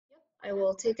I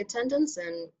will take attendance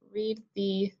and read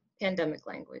the pandemic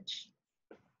language.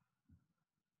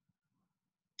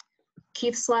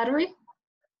 Keith Slattery.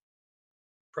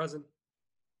 Present.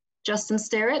 Justin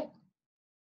Sterrett.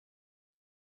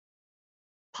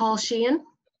 Paul Sheehan.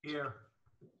 Here.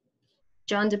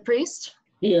 John DePriest.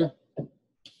 Here.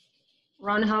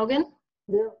 Ron Hogan.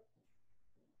 Here.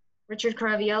 Richard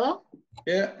Caraviello.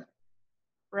 Here.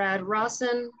 Brad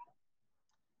Rawson.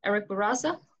 Eric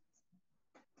Barraza.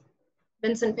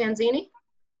 Vincent Panzini.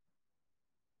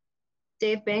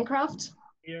 Dave Bancroft.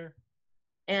 Here.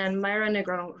 And Myra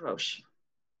Negron-Roche.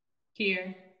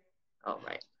 Here. All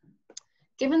right.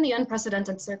 Given the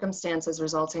unprecedented circumstances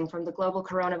resulting from the global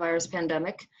coronavirus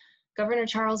pandemic, Governor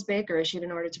Charles Baker issued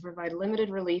an order to provide limited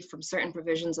relief from certain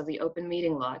provisions of the open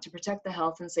meeting law to protect the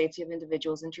health and safety of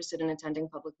individuals interested in attending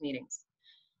public meetings.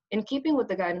 In keeping with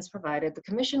the guidance provided, the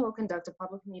Commission will conduct a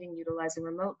public meeting utilizing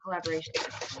remote collaboration.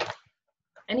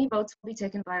 Any votes will be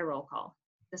taken by a roll call.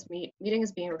 This meeting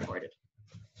is being recorded.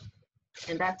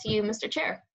 And back to you, Mr.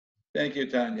 Chair. Thank you,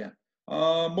 Tanya.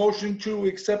 Motion to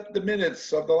accept the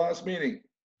minutes of the last meeting.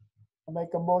 I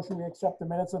make a motion to accept the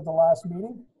minutes of the last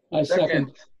meeting. I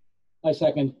second. I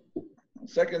second.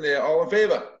 Second there, all in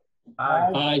favor?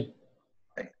 Aye.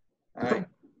 Aye.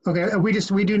 Okay,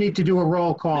 we do need to do a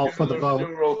roll call for the Do vote.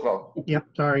 a roll call. Yep,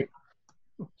 sorry.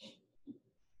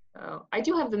 I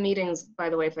do have the meetings, by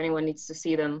the way, if anyone needs to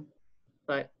see them,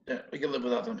 but Yeah, we can live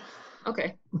without them.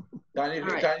 okay, Tanya, All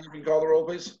right. Tanya, you can call the roll,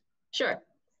 please. sure.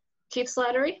 Keith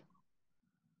Slattery?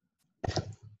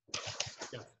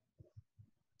 Yes.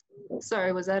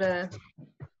 Sorry, was that a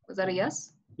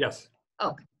yes? Yes.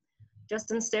 Oh,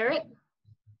 Justin Sterrett?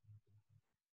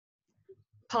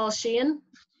 Paul Sheehan?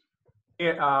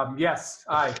 Yes.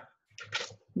 Aye.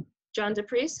 John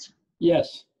DePriest?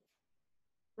 Yes.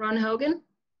 Ron Hogan?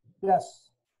 Yes.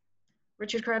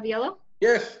 Richard Caraviello?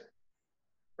 Yes.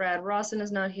 Brad Rawson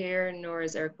is not here, nor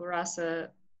is Eric Barraza.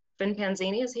 Vin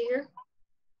Panzini, is he here?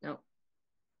 No.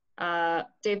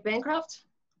 Dave Bancroft?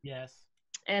 Yes.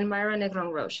 And Myra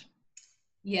Negron-Roche.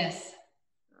 Yes.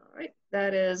 All right,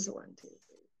 that is 1, 2,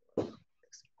 3, 4,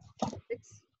 5,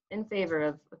 6 in favor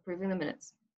of approving the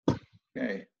minutes.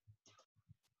 Okay.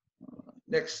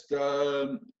 Next,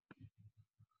 Joe,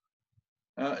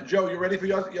 you ready for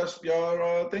your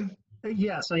thing?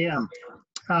 Yes, I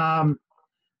am.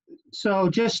 So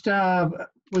just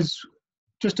was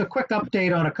just a quick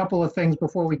update on a couple of things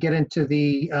before we get into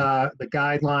the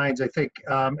guidelines. I think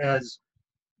as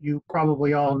you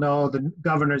probably all know, the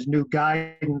governor's new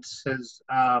guidance has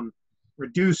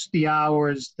reduced the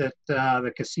hours that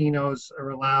the casinos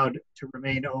are allowed to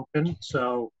remain open.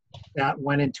 So that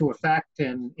went into effect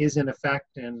and is in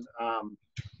effect and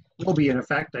will be in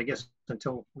effect, I guess,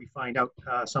 until we find out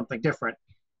something different.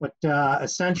 But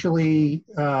essentially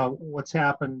what's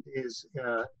happened is,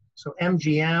 so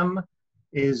MGM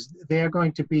they're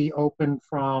going to be open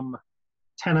from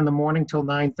 10 in the morning till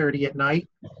 9:30 at night.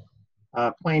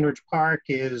 Plainridge Park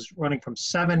is running from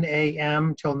 7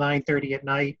 a.m. till 9:30 at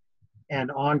night,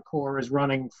 and Encore is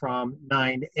running from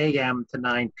 9 a.m. to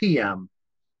 9 p.m.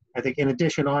 I think in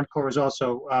addition, Encore is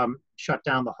also shut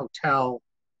down the hotel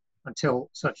until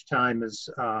such time as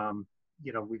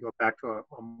we go back to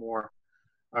a more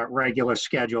regular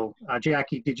schedule.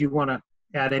 Jackie, did you want to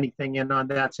add anything in on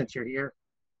that since you're here?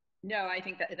 No, I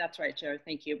think that's right, Joe.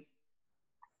 Thank you.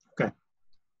 Okay.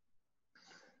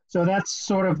 So that's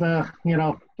sort of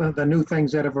the new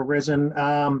things that have arisen.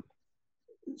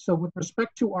 So with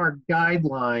respect to our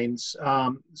guidelines,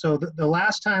 so the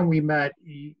last time we met,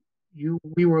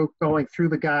 we were going through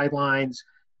the guidelines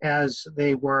as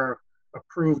they were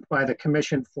approved by the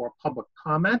Commission for Public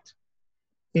Comment.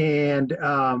 And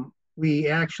we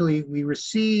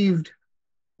received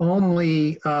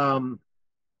only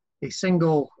a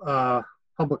single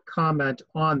public comment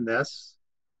on this.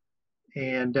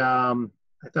 And I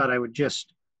thought I would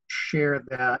just share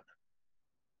that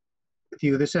with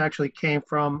you. This actually came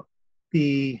from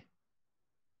the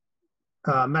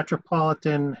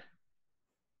Metropolitan,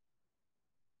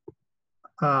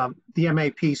 the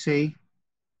MAPC,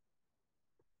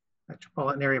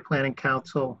 Metropolitan Area Planning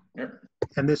Council. Yep.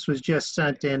 And this was just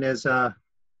sent in as an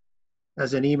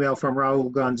email from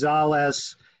Raul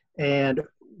Gonzalez. And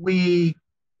we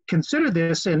consider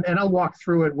this, and I'll walk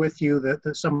through it with you,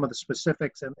 some of the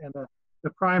specifics. And the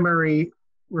primary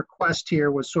request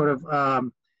here was sort of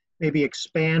maybe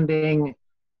expanding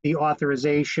the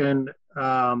authorization,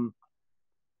 under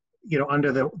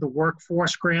the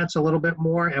workforce grants a little bit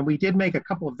more. And we did make a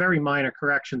couple of very minor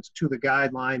corrections to the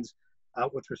guidelines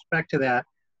with respect to that.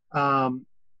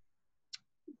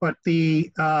 But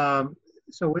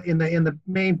so in the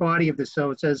main body of this, so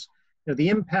it says the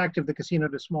impact of the casino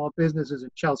to small businesses in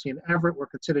Chelsea and Everett were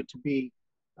considered to be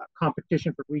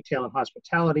competition for retail and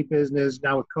hospitality business.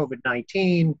 Now with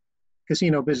COVID-19,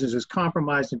 casino business is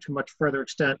compromised, and to much further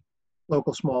extent,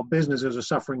 local small businesses are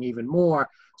suffering even more.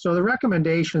 So the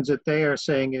recommendations that they are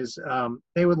saying is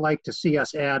they would like to see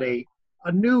us add a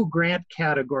new grant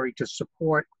category to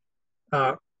support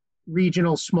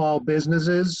regional small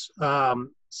businesses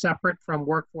separate from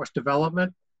workforce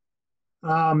development.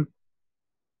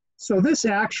 So this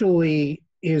actually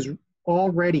is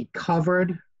already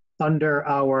covered under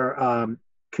our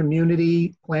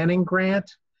community planning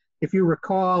grant. If you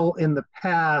recall, in the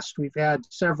past, we've had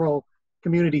several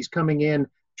communities coming in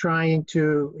trying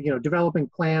to, developing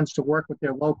plans to work with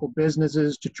their local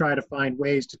businesses to try to find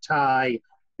ways to tie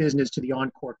business to the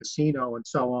Encore Casino and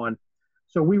so on.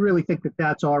 So we really think that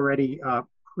that's already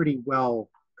pretty well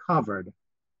covered.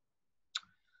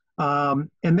 And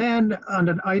then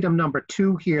on item number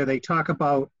 2 here, they talk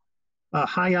about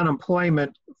high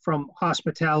unemployment from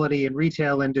hospitality and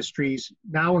retail industries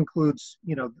now includes,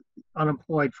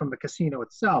 unemployed from the casino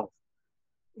itself,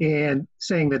 and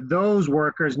saying that those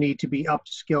workers need to be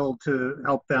upskilled to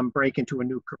help them break into a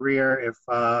new career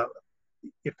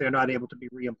if they're not able to be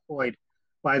reemployed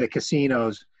by the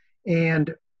casinos.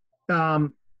 And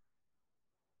under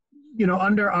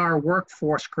our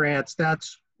workforce grants,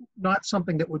 that's not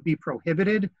something that would be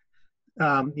prohibited.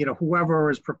 Whoever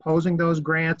is proposing those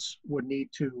grants would need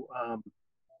to,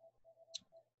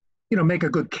 make a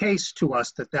good case to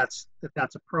us that that's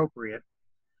appropriate.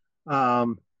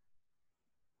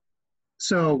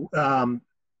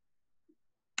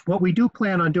 What we do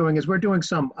plan on doing is we're doing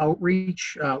some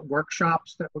outreach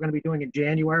workshops that we're going to be doing in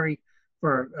January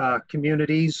for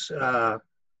communities who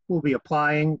will be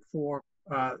applying for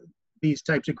these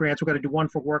types of grants. We're going to do one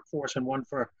for workforce and one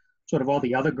for sort of all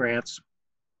the other grants.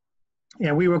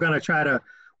 And we were going to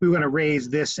raise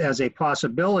this as a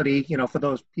possibility, for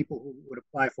those people who would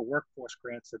apply for workforce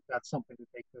grants, that's something that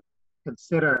they could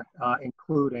consider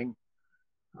including.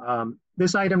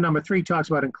 This item number 3 talks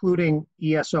about including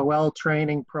ESOL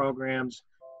training programs.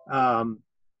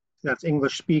 That's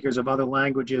English speakers of other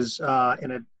languages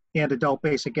and adult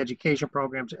basic education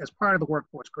programs as part of the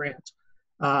workforce grants.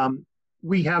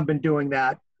 We have been doing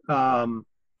that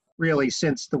really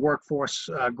since the workforce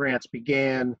grants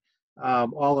began.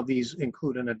 All of these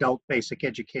include an adult basic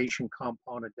education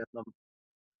component in them.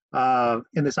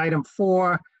 In this item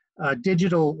 4,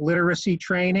 digital literacy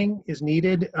training is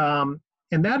needed.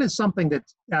 And that is something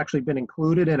that's actually been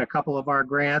included in a couple of our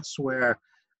grants where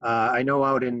I know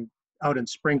out in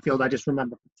Springfield, I just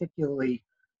remember particularly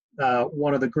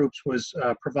one of the groups was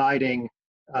providing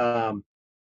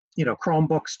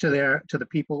Chromebooks to the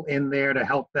people in there to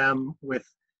help them with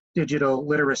digital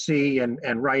literacy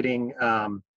and writing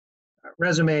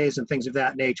resumes and things of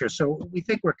that nature. So we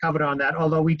think we're covered on that,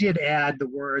 although we did add the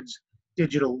words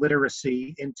digital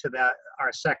literacy into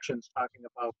our sections talking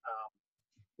about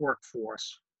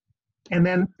workforce. And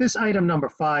then this item number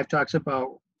 5 talks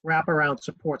about wraparound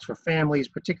supports for families,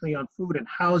 particularly on food and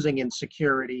housing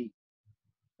insecurity,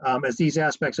 as these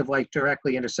aspects of life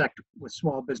directly intersect with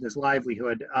small business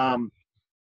livelihood.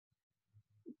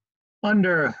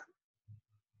 Under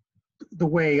the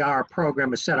way our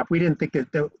program is set up, we didn't think that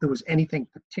there was anything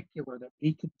particular that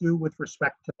we could do with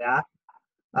respect to that.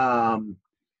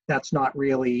 That's not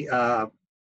really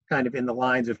kind of in the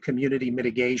lines of community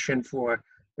mitigation for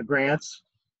the grants.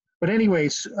 But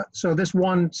anyways, so this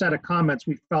one set of comments,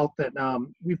 we felt that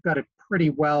we've got it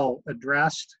pretty well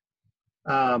addressed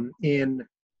in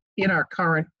our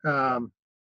current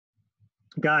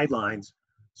guidelines.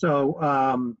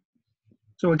 So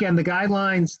again, the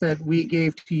guidelines that we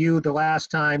gave to you the last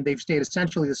time, they've stayed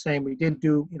essentially the same. We did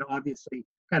do, obviously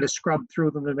kind of scrub through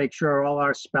them to make sure all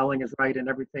our spelling is right and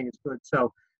everything is good.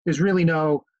 So there's really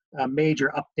no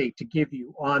major update to give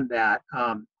you on that.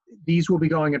 These will be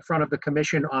going in front of the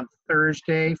commission on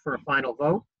Thursday for a final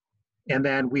vote, and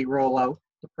then we roll out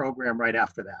the program right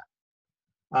after that.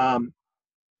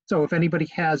 So if anybody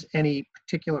has any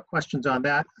particular questions on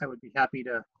that, I would be happy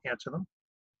to answer them.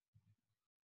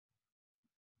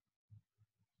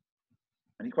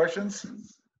 Any questions?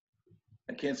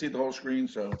 I can't see the whole screen,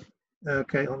 so.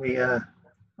 Okay, let me,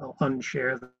 I'll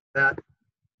unshare that.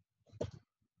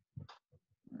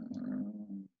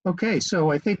 Okay,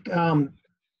 so I think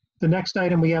the next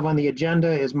item we have on the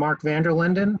agenda is Mark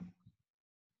Vanderlinden,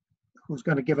 who's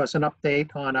going to give us an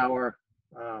update on our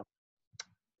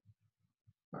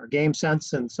game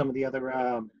sense and some of the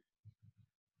other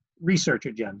research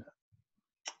agenda.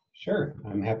 Sure,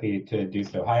 I'm happy to do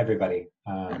so. Hi, everybody.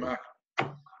 Hey, Mark.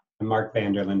 I'm Mark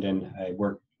Vanderlinden. I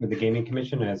work with the Gaming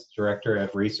Commission as Director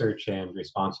of Research and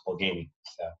Responsible Gaming.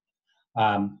 So,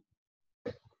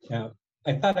 now,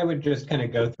 I thought I would just kind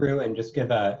of go through and just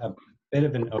give a bit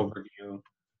of an overview.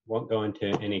 Won't go into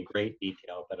any great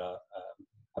detail, but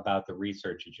about the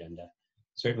research agenda.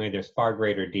 Certainly, there's far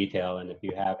greater detail, and if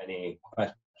you have any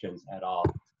questions at all,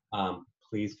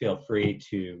 please feel free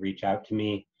to reach out to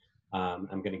me. I'm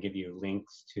going to give you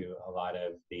links to a lot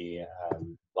of the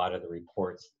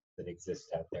reports that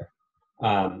exist out there.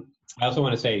 I also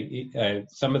want to say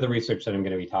some of the research that I'm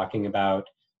going to be talking about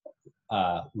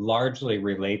largely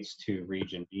relates to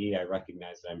Region B. I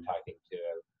recognize that I'm talking to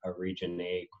a Region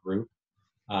A group.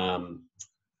 I'm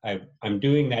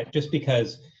doing that just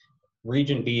because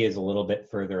Region B is a little bit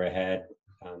further ahead.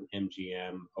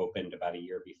 MGM opened about a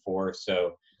year before,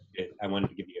 so I wanted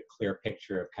to give you a clear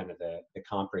picture of kind of the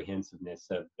comprehensiveness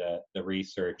of the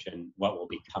research and what will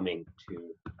be coming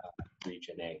to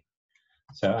Region A.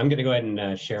 So I'm going to go ahead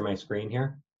and share my screen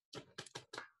here.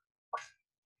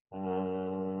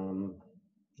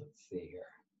 Let's see here.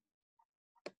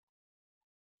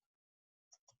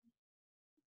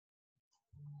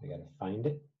 I got to find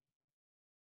it.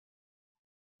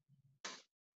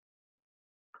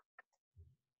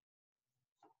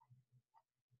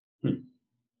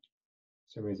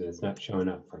 For some reason, it's not showing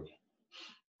up for me.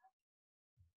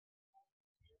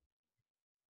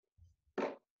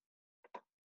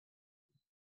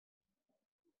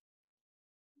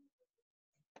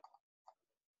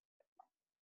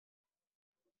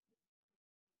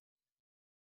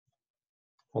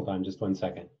 Hold on just one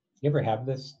second. You ever have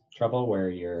this trouble where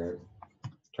you're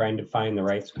trying to find the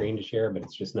right screen to share, but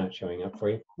it's just not showing up for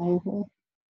you? Mm-hmm.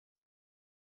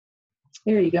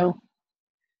 There you go.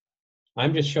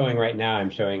 I'm just showing right now, I'm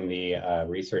showing the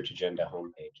research agenda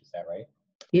homepage. Is that right?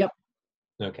 Yep.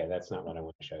 Okay, that's not what I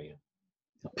want to show you.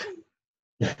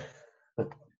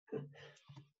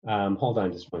 Hold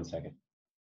on just one second.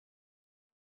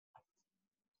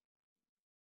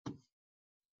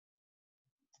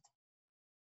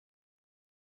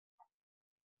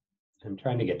 I'm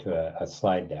trying to get to a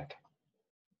slide deck.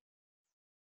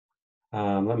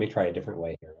 Let me try a different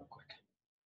way here real quick.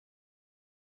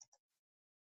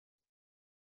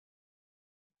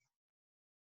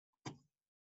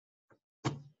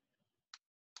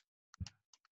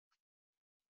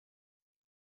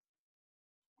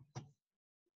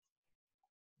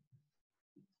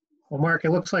 Well, Mark,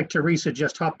 it looks like Teresa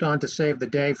just hopped on to save the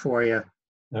day for you.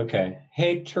 Okay.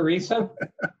 Hey, Teresa,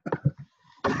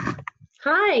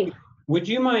 Hi. would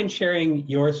you mind sharing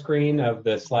your screen of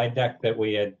the slide deck that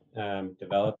we had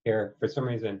developed here? For some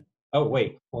reason, oh,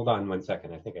 wait, hold on one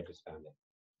second. I think I just found it.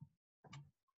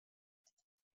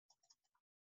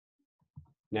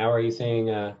 Now, are you seeing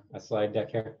a slide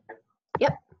deck here?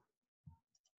 Yep.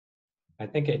 I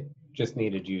think it just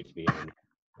needed you to be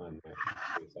on there.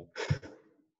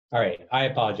 All right, I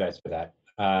apologize for that.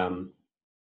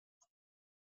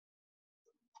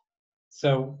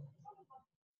 So,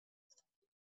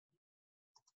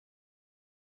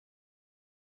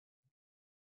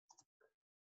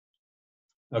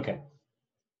 okay.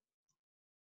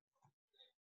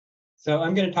 So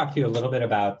I'm going to talk to you a little bit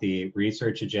about the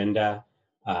research agenda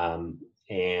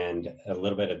and a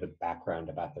little bit of the background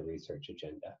about the research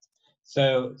agenda.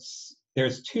 So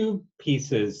there's two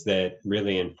pieces that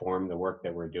really inform the work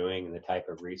that we're doing and the type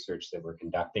of research that we're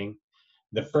conducting.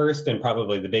 The first and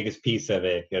probably the biggest piece of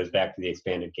it goes back to the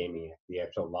Expanded Gaming Act, the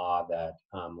actual law that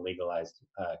legalized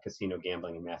casino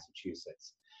gambling in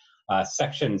Massachusetts.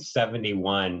 Section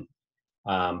 71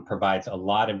 provides a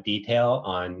lot of detail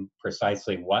on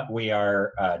precisely what we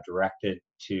are directed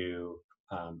to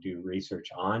do research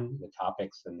on, the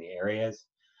topics and the areas.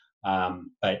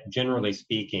 But generally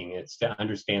speaking, it's to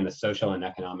understand the social and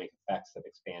economic effects of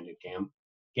expanded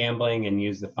gambling and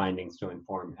use the findings to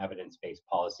inform evidence-based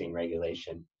policy and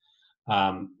regulation.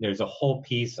 There's a whole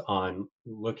piece on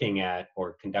looking at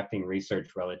or conducting research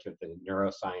relative to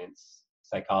neuroscience,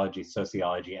 psychology,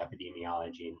 sociology,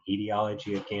 epidemiology, and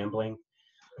etiology of gambling,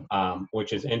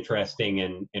 which is interesting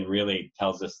and really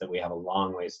tells us that we have a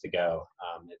long ways to go.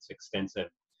 It's extensive,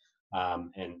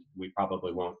 and we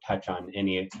probably won't touch on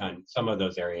some of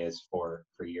those areas for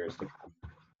years to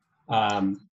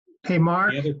come. Hey,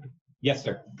 Mark. Yes,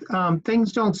 sir.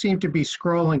 Things don't seem to be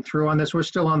scrolling through on this. We're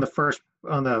still on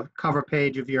the cover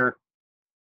page of your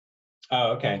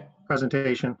okay.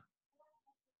 presentation.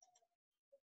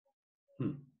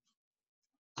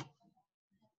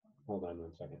 Hold on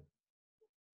one second.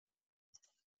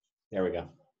 There we go.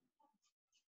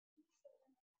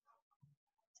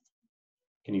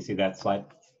 Can you see that slide?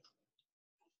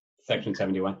 Section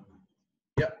 71?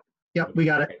 Yep, we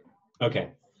got it. Okay.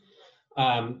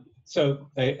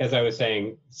 As I was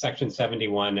saying, Section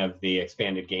 71 of the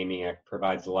Expanded Gaming Act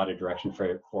provides a lot of direction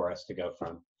for us to go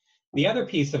from. The other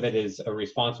piece of it is a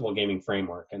responsible gaming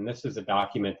framework, and this is a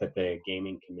document that the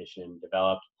Gaming Commission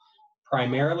developed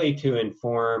primarily to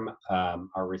inform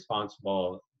our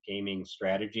responsible gaming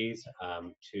strategies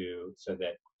so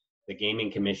that the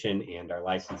Gaming Commission and our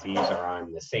licensees are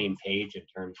on the same page in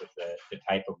terms of the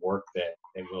type of work that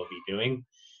they will be doing.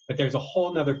 But there's a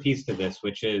whole nother piece to this,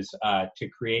 which is to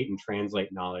create and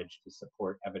translate knowledge to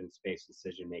support evidence-based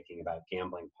decision-making about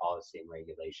gambling policy and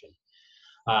regulation.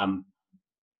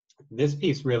 This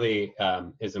piece really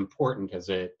is important as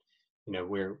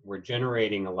we're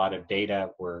generating a lot of data,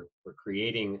 we're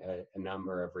creating a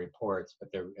number of reports, but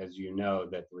as you know,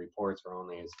 that the reports are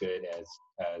only as good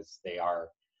as they are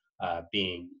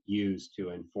being used to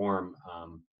inform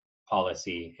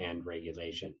policy and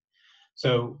regulation.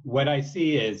 So what I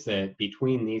see is that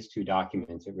between these two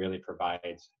documents, it really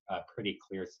provides a pretty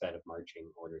clear set of marching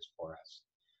orders for us.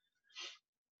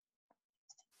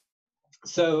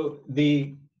 So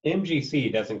the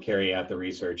MGC doesn't carry out the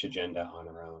research agenda on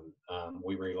our own.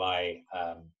 We rely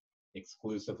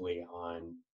exclusively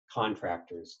on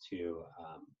contractors to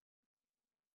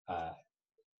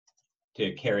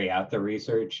carry out the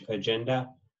research agenda.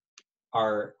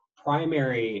 Our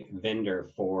primary vendor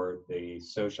for the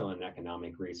social and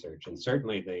economic research, and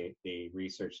certainly the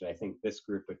research that I think this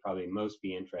group would probably most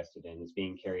be interested in, is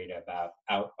being carried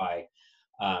out by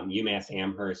UMass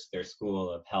Amherst, their School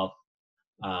of Health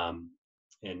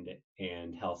and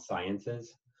Health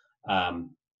Sciences.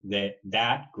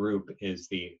 That group is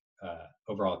the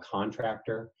overall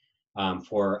contractor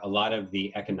for a lot of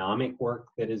the economic work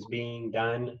that is being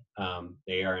done.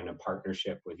 They are in a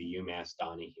partnership with the UMass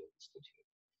Donahue Institute.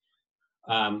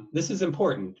 This is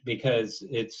important because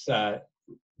it's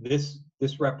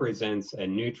this represents a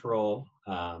neutral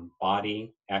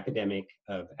body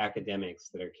of academics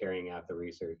that are carrying out the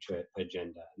research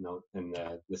agenda and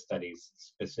the studies,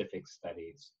 specific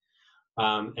studies.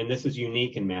 And this is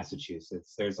unique in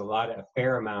Massachusetts. There's a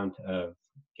fair amount of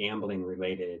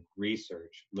gambling-related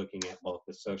research looking at both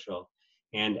the social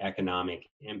and economic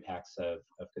impacts of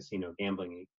casino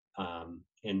gambling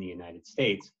in the United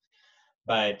States.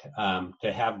 But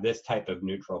to have this type of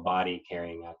neutral body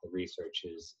carrying out the research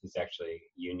is actually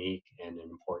unique and an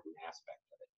important aspect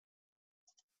of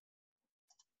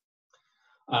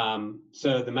it.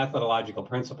 So the methodological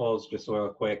principles, just real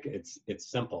quick, it's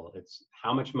simple. It's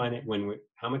how much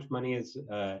money is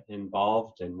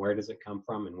involved, and where does it come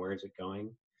from, and where is it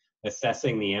going?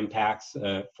 Assessing the impacts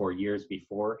for years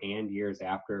before and years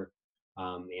after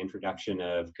the introduction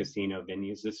of casino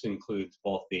venues. This includes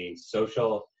both the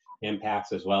social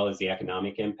impacts as well as the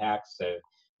economic impacts. So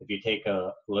if you take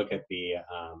a look at the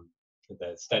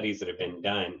studies that have been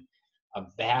done, a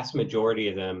vast majority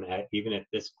of them, even at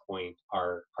this point,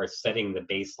 are setting the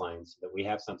baseline so that we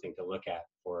have something to look at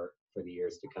for the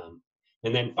years to come.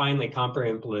 And then finally,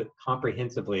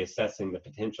 comprehensively assessing the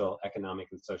potential economic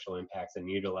and social impacts and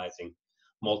utilizing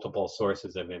multiple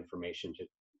sources of information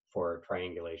for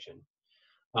triangulation.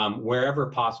 Wherever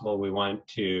possible, we want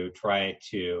to try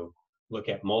to look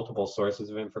at multiple sources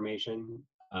of information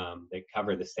that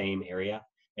cover the same area.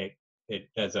 It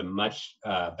does a much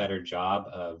better job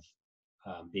of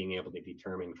being able to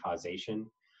determine causation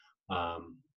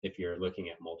if you're looking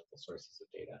at multiple sources of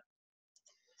data.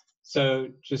 So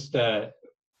just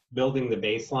building the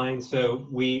baseline. So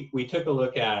we took a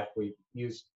look at, we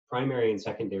used primary and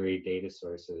secondary data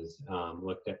sources,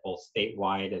 looked at both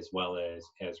statewide as well as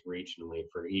regionally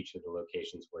for each of the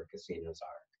locations where casinos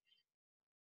are.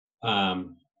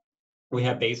 We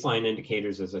have baseline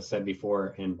indicators, as I said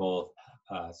before, in both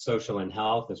social and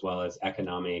health, as well as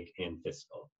economic and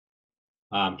fiscal.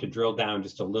 To drill down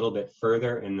just a little bit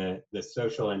further in the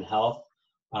social and health,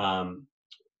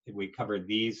 we covered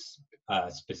these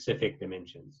specific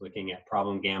dimensions, looking at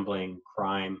problem gambling,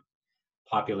 crime,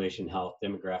 population health,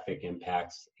 demographic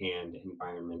impacts, and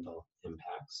environmental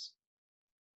impacts.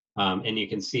 And you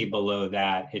can see below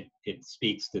that, it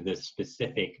speaks to the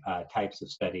specific types of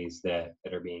studies that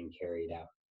are being carried out.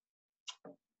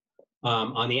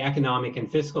 On the economic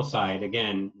and fiscal side,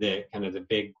 again, the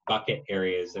big bucket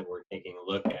areas that we're taking a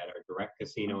look at are direct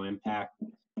casino impact.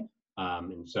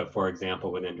 And so, for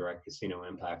example, within direct casino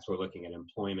impacts, we're looking at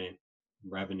employment,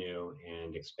 revenue,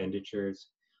 and expenditures.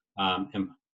 And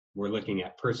we're looking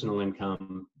at personal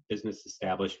income, business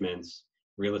establishments,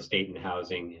 real estate and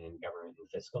housing, and government and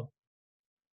fiscal.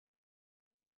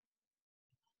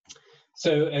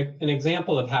 So an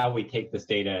example of how we take this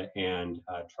data and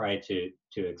try to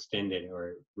extend it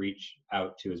or reach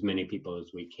out to as many people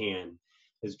as we can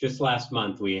is just last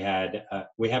month we have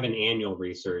an annual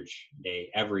research day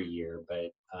every year,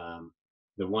 but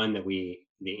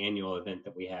the annual event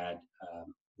that we had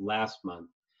last month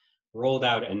rolled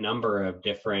out a number of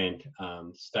different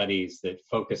studies that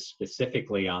focus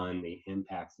specifically on the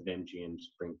impacts of MGM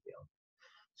Springfield.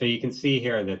 So you can see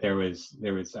here that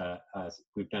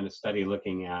we've done a study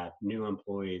looking at new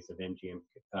employees of MGM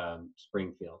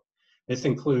Springfield. This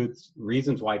includes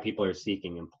reasons why people are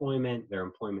seeking employment, their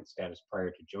employment status prior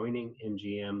to joining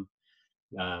MGM,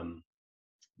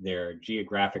 their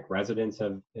geographic residence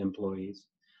of employees.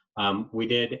 We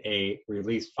did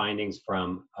release findings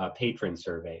from a patron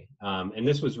survey. And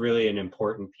this was really an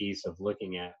important piece of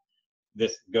looking at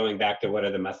this, going back to what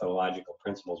are the methodological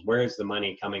principles, where is the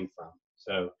money coming from?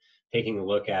 So taking a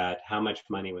look at how much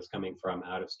money was coming from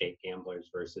out-of-state gamblers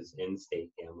versus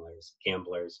in-state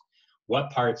gamblers.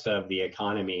 What parts of the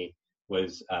economy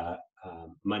was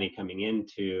money coming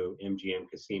into MGM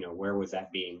Casino? Where was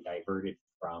that being diverted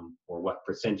from, or what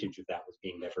percentage of that was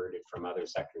being diverted from other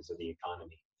sectors of the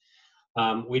economy?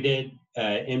 We did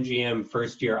MGM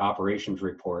first-year operations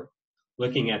report,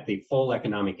 looking at the full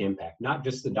economic impact, not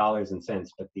just the dollars and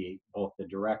cents, but both the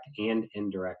direct and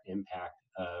indirect impact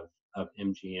of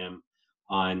MGM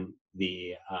on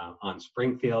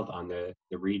Springfield, on the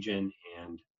region,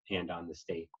 and on the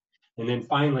state. And then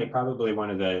finally, probably one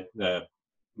of the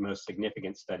most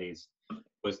significant studies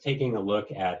was taking a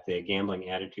look at the gambling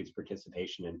attitudes,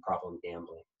 participation, and problem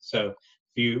gambling. So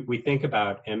if we think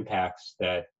about impacts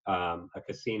that a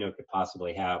casino could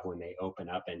possibly have when they open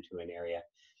up into an area,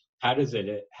 how does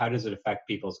it affect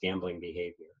people's gambling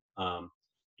behavior?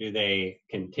 Do they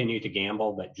continue to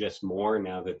gamble, but just more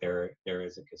now that there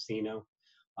is a casino?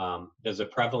 Does the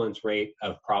prevalence rate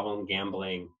of problem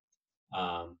gambling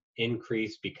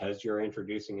increase because you're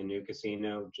introducing a new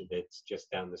casino that's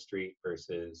just down the street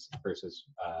versus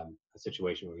a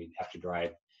situation where you'd have to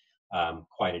drive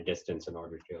quite a distance in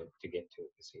order to get to a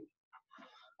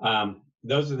casino?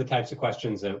 Those are the types of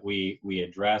questions that we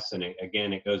address, and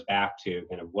again, it goes back to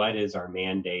kind of what is our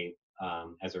mandate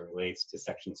as it relates to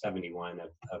Section 71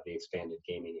 of the Expanded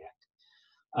Gaming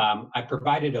Act. I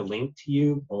provided a link to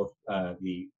you, both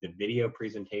the video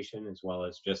presentation as well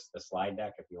as just the slide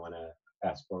deck if you want to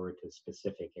fast forward to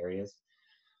specific areas.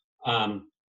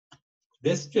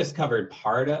 This just covered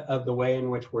part of the way in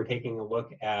which we're taking a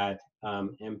look at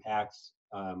impacts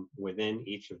within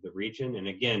each of the region. And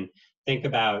again, think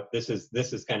about this is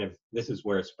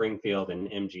where Springfield and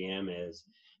MGM is,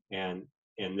 and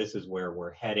this is where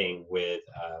we're heading with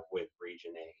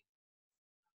Region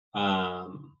A.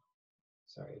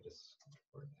 Sorry,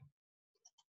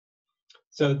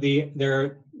 so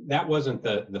that wasn't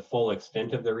the full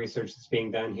extent of the research that's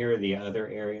being done. Here are the other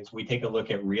areas. We take a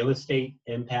look at real estate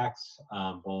impacts,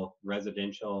 both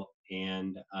residential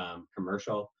and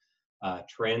commercial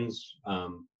trends,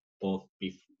 both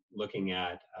looking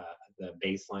at the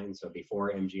baseline, so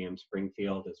before MGM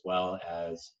Springfield as well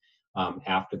as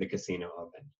after the casino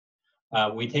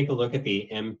opened. We take a look at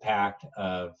the impact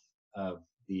of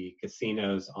the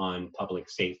casinos on public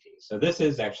safety. So this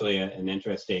is actually an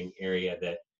interesting area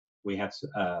that we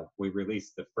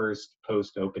released the first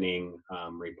post-opening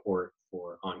report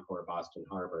for Encore Boston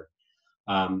Harbor.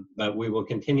 But we will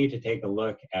continue to take a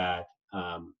look at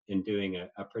in doing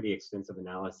a pretty extensive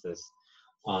analysis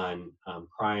on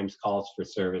crimes, calls for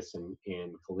service, and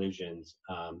collisions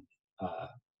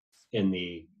in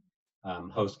the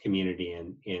host community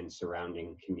and in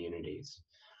surrounding communities.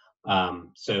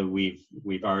 So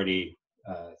we've already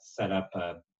set up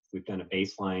we've done a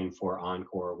baseline for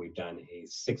Encore. We've done a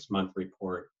 6-month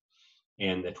report,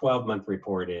 and the 12-month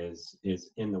report is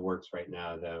in the works right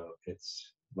now, though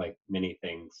it's like many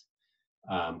things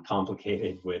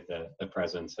complicated with the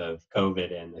presence of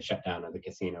COVID and the shutdown of the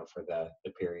casino for the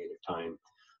period of time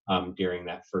during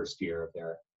that first year of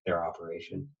their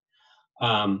operation.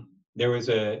 There was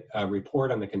a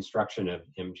report on the construction of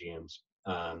MGM's.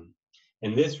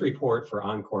 And this report for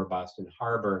Encore Boston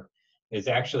Harbor is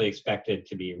actually expected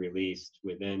to be released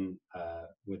within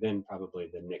probably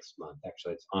the next month.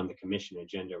 Actually, it's on the commission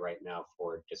agenda right now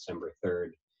for December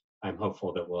 3rd. I'm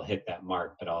hopeful that we'll hit that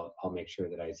mark, but I'll make sure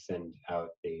that I send out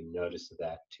the notice of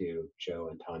that to Joe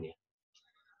and Tanya.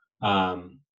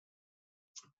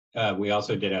 We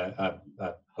also did a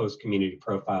host community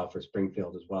profile for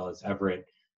Springfield as well as Everett,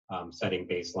 setting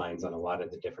baselines on a lot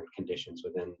of the different conditions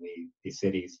within the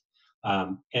cities.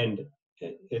 And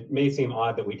it may seem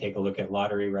odd that we take a look at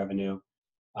lottery revenue,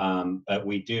 but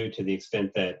we do to the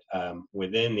extent that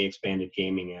within the Expanded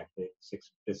Gaming Act,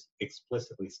 it's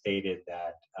explicitly stated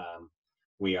that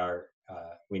we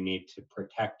need to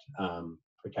protect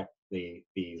the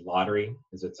lottery,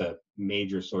 as it's a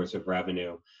major source of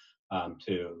revenue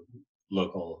to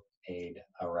local aid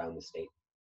around the state.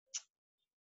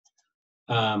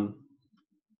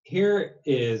 Here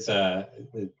is the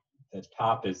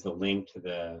top is the link to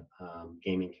the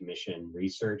Gaming Commission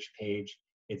research page.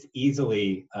 It's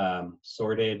easily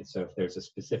sorted, so if there's a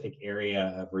specific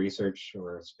area of research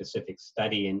or a specific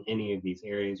study in any of these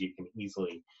areas, you can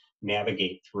easily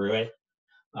navigate through it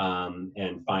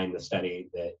and find the study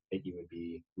that you would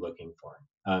be looking for.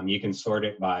 You can sort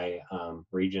it by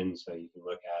region, so you can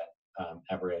look at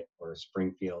Everett or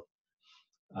Springfield.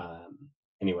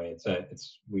 Anyway,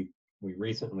 we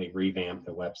recently revamped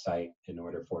the website in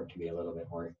order for it to be a little bit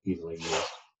more easily used.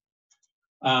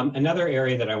 Another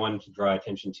area that I wanted to draw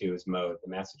attention to is MODE, the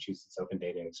Massachusetts Open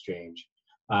Data Exchange.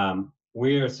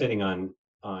 We are sitting on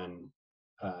a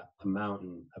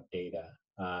mountain of data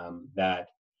that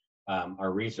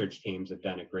our research teams have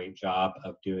done a great job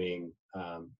of doing,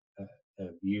 of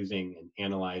using and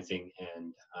analyzing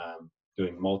and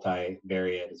doing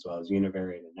multivariate as well as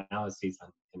univariate analyses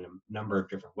in a number of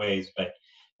different ways, but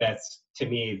that's, to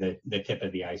me, the tip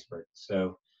of the iceberg.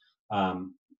 So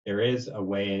there is a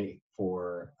way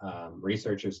for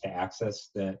researchers to access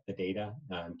the data,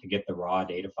 to get the raw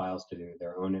data files to do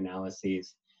their own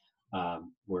analyses.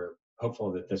 We're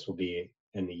hopeful that this will be,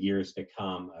 in the years to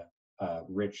come, a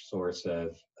rich source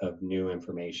of new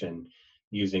information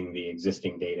using the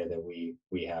existing data that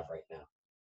we have right now.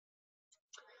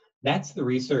 That's the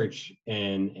research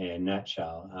in a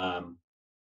nutshell.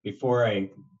 Before I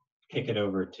kick it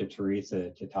over to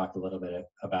Teresa to talk a little bit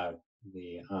about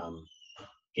the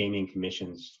Gaming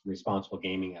Commission's responsible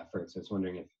gaming efforts, I was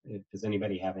wondering if does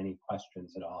anybody have any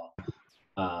questions at all?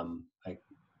 I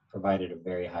provided a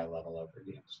very high level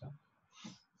overview. So.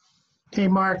 Hey,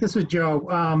 Mark, this is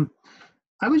Joe.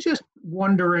 I was just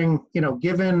wondering,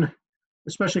 given,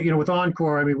 especially, with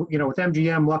Encore, I mean, with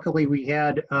MGM, luckily we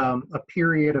had a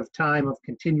period of time of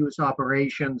continuous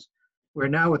operations, where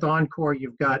now with Encore,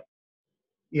 you've got,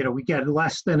 we get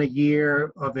less than a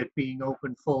year of it being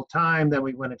open full time. Then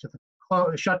we went into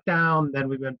the shutdown, then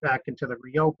we went back into the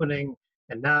reopening,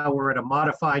 and now we're at a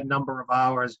modified number of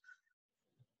hours.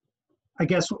 I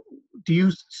guess, do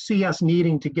you see us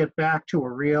needing to get back to a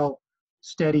real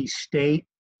steady state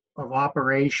of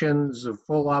operations, of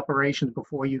full operations,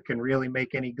 before you can really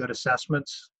make any good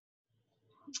assessments?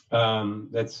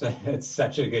 That's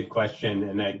such a good question,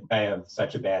 and I have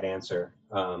such a bad answer,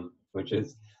 which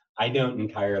is I don't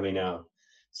entirely know.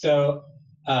 So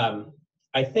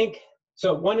I think,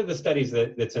 so one of the studies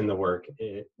that's in the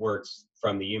works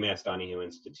from the UMass Donahue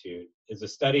Institute is a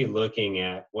study looking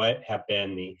at what have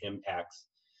been the impacts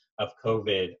of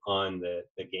COVID on the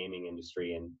gaming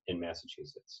industry in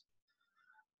Massachusetts.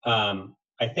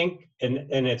 I think,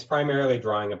 and it's primarily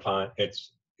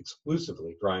it's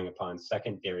exclusively drawing upon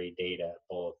secondary data,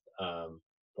 both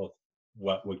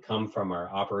what would come from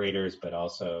our operators, but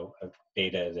also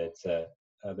data that's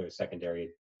other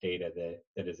secondary data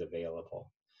that is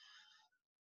available.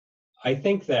 I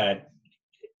think that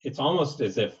it's almost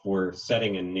as if we're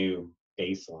setting a new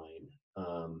baseline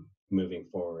moving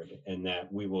forward, and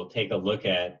that we will take a look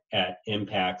at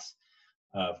impacts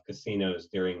of casinos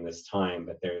during this time,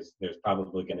 but there's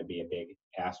probably going to be a big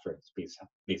asterisk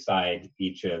beside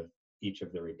each of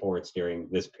the reports during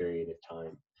this period of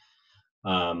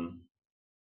time.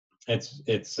 It's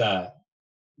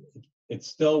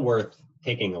still worth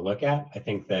taking a look at. I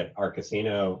think that our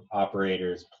casino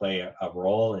operators play a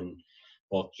role in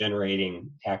both generating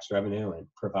tax revenue and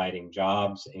providing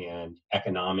jobs and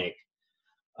economic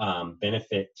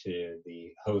benefit to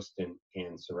the host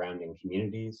and surrounding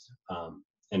communities.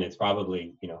 And it's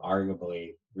probably,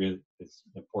 arguably really as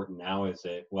important now as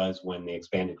it was when the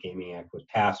Expanded Gaming Act was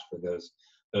passed for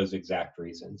those exact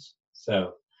reasons.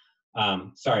 So,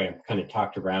 sorry, I kind of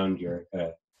talked around your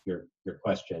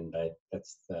question, but I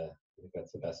think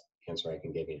that's the best answer I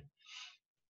can give you.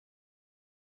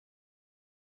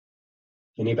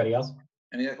 Anybody else?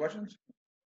 Any other questions?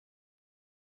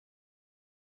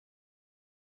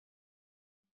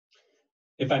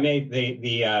 If I may,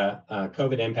 the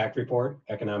COVID impact report,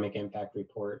 economic impact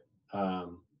report,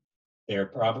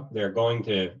 they're going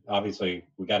to, obviously,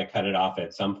 we got to cut it off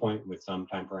at some point with some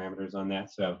time parameters on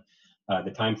that. So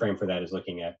the time frame for that is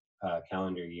looking at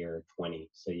calendar year 20.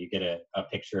 So you get a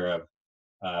picture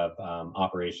of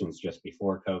operations just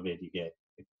before COVID. You get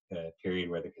a period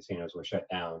where the casinos were shut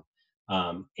down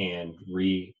and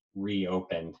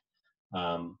reopened.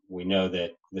 We know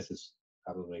that this is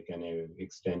probably going to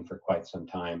extend for quite some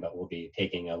time, but we'll be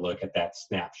taking a look at that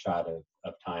snapshot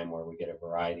of time where we get a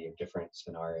variety of different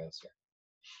scenarios here.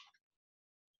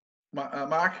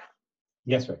 Mark?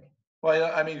 Yes, Rick.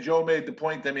 Well, I mean, Joe made the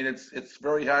point. I mean, it's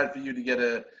very hard for you to get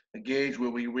a gauge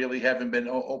where we really haven't been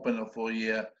open a full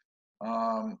year,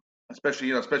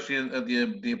 especially especially in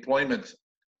the employment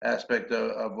aspect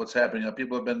of what's happening.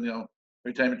 People have been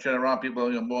every time you turn around, people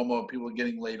more and more people are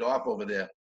getting laid off over there.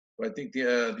 So I think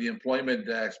the employment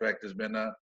aspect has been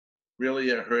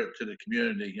really a hurt to the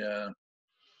community.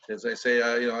 As I say,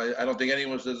 I don't think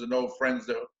anyone says no friends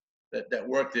that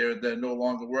work there that are no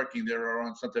longer working there or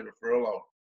on some type of furlough.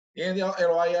 And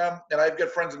I've got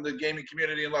friends in the gaming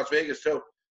community in Las Vegas too.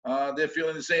 They're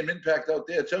feeling the same impact out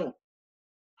there too.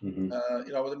 Mhm.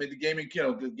 I mean, the gaming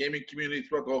community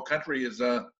throughout the whole country is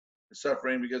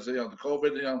suffering because the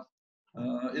COVID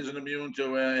isn't immune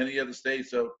to any other state.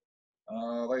 So,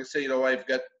 like I say, I've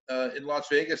got in Las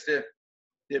Vegas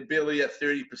they're barely at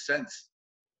 30%.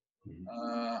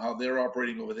 How they're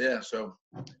operating over there. So,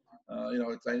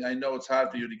 I know it's hard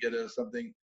for you to get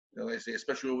something, like I say,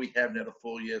 especially when we haven't had a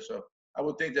full year. So I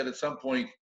would think that at some point,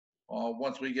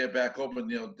 once we get back open,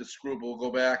 this group will go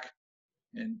back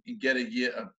and get a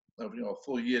year of, a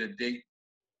full year to date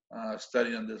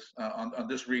study on this on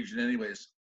this region, anyways.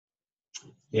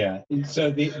 Yeah. And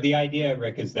so the idea,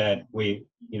 Rick, is that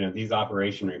these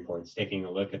operation reports, taking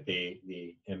a look at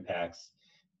the impacts,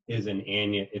 is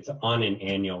it's on an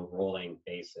annual rolling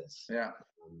basis. Yeah.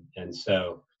 And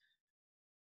so,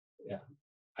 yeah,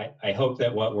 I hope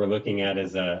that what we're looking at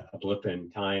is a blip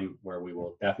in time where we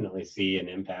will definitely see an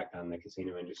impact on the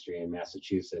casino industry in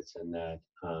Massachusetts, and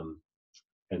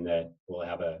that we'll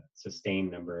have a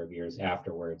sustained number of years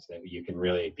afterwards that you can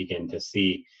really begin to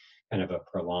see kind of a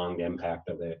prolonged impact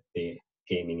of the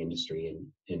gaming industry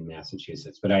in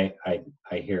Massachusetts. But I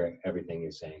hear everything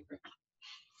you're saying, Rick.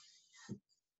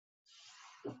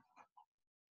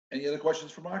 Any other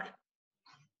questions for Mark?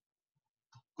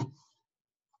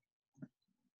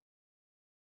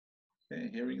 Okay,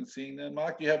 hearing and seeing none.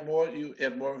 Mark, you have more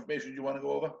information you want to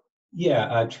go over?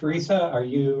 Yeah, Teresa, are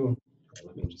you?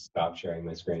 Let me just stop sharing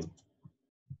my screen.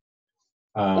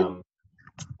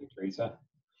 Teresa.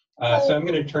 So I'm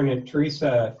going to turn it.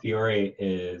 Teresa Fiore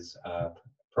is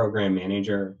program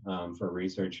manager for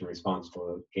research and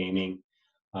responsible gaming.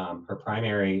 Her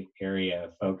primary area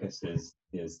of focus is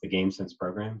the GameSense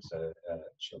program. So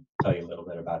she'll tell you a little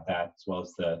bit about that, as well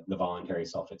as the voluntary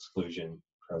self-exclusion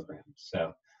program.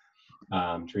 So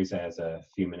Teresa has a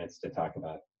few minutes to talk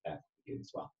about that with you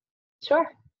as well. Sure.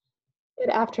 Good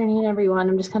afternoon, everyone.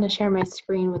 I'm just going to share my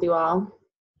screen with you all.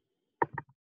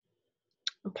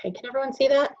 Okay, can everyone see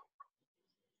that?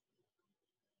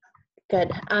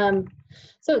 Good.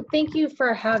 So thank you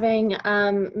for having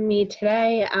me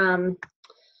today.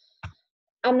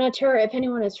 I'm not sure if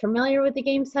anyone is familiar with the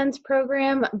GameSense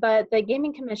program, but the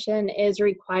Gaming Commission is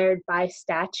required by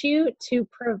statute to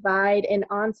provide an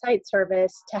on-site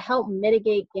service to help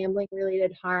mitigate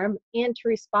gambling-related harm and to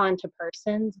respond to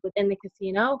persons within the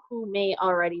casino who may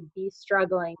already be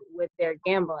struggling with their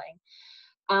gambling.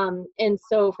 And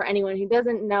so for anyone who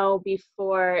doesn't know,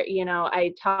 before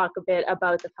I talk a bit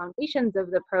about the foundations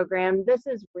of the program, this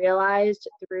is realized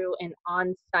through an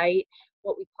on-site,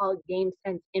 what we call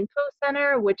GameSense Info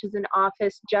Center, which is an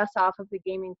office just off of the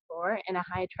gaming floor in a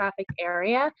high traffic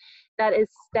area that is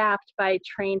staffed by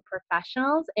trained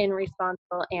professionals in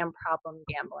responsible and problem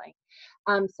gambling.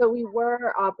 So we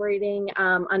were operating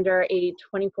under a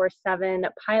 24/7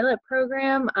 pilot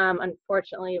program.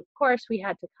 Unfortunately, of course, we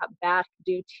had to cut back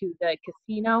due to the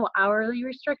casino hourly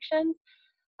restrictions.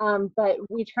 But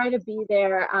we try to be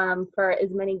there for as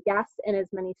many guests and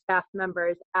as many staff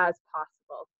members as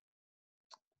possible.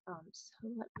 So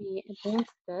let me advance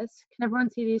this. Can everyone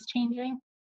see these changing?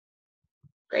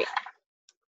 Great.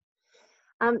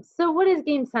 So what is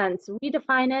GameSense? We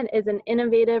define it as an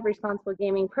innovative, responsible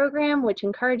gaming program which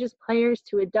encourages players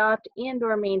to adopt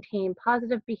and/or maintain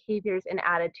positive behaviors and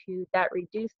attitudes that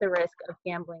reduce the risk of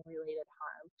gambling-related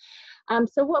harm.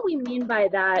 So what we mean by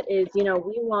that is, we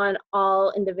want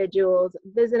all individuals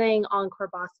visiting Encore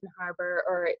Boston Harbor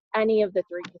or any of the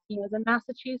 3 casinos in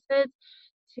Massachusetts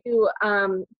to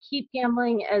keep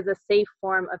gambling as a safe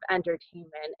form of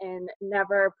entertainment and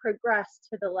never progress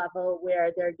to the level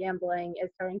where their gambling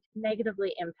is starting to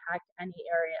negatively impact any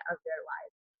area of their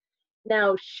lives.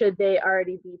 Now, should they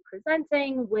already be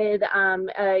presenting with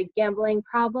a gambling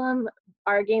problem,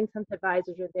 our GameSense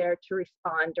advisors are there to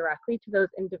respond directly to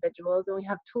those individuals, and we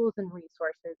have tools and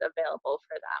resources available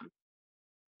for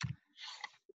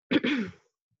them.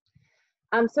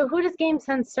 So who does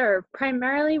GameSense serve?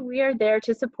 Primarily, we are there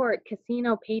to support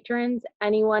casino patrons,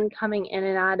 anyone coming in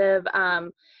and out of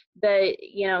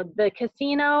the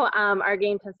casino, our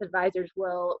game sense advisors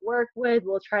will work with,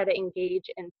 will try to engage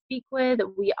and speak with.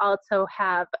 We also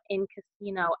have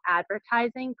in-casino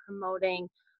advertising promoting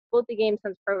both the Game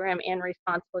Sense program and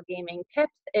responsible gaming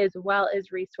tips, as well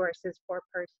as resources for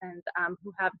persons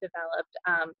who have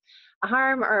developed a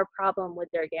harm or a problem with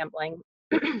their gambling.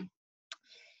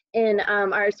 And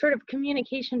our sort of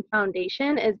communication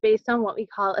foundation is based on what we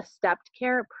call a stepped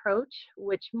care approach,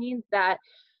 which means that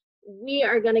we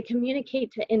are going to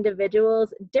communicate to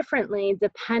individuals differently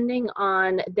depending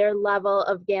on their level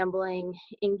of gambling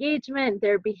engagement,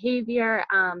 their behavior,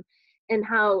 and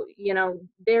how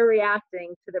they're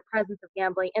reacting to the presence of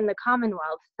gambling in the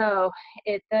Commonwealth. So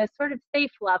at the sort of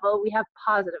safe level, we have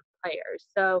positive players.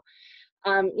 So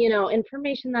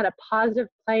information that a positive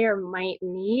player might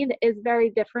need is very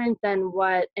different than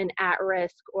what an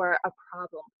at-risk or a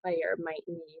problem player might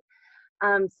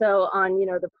need. So on,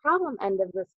 the problem end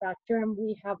of the spectrum,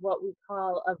 we have what we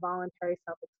call a voluntary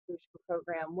self-exclusion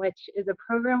program, which is a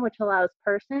program which allows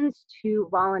persons to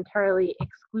voluntarily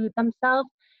exclude themselves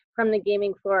from the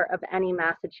gaming floor of any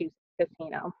Massachusetts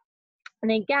casino.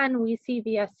 And again, we see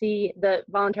VSC, the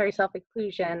voluntary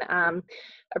self-exclusion,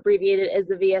 abbreviated as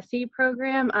the VSC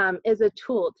program, is a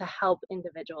tool to help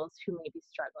individuals who may be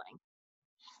struggling.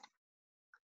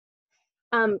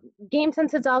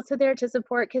 GameSense is also there to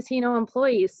support casino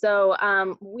employees. So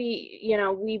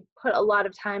we put a lot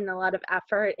of time and a lot of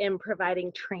effort in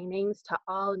providing trainings to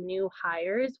all new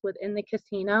hires within the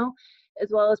casino, as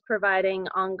well as providing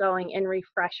ongoing and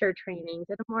refresher trainings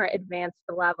at a more advanced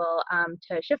level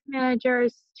to shift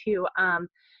managers, to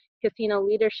casino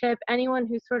leadership, anyone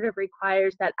who sort of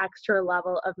requires that extra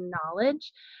level of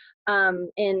knowledge.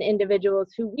 In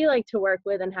individuals who we like to work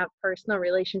with and have personal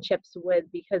relationships with,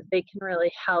 because they can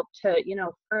really help to,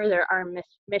 further our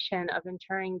mission of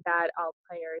ensuring that all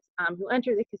players who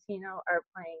enter the casino are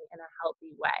playing in a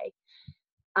healthy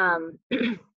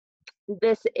way.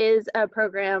 This is a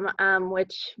program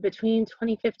which between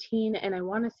 2015 and I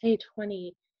want to say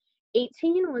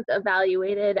 2018 was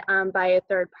evaluated by a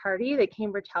third party, the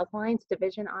Cambridge Health Alliance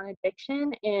Division on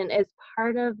Addiction, and as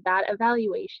part of that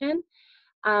evaluation,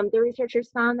 the researchers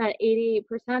found that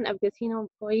 88% of casino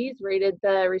employees rated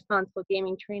the responsible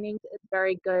gaming trainings as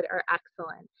very good or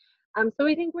excellent. So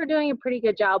we think we're doing a pretty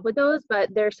good job with those,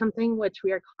 but there's something which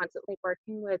we are constantly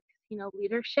working with casino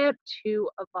leadership to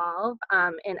evolve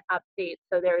and update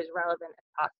so they're as relevant as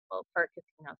possible for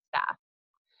casino staff.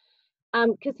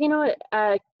 Casino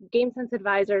game sense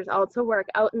advisors also work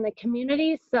out in the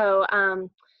community. So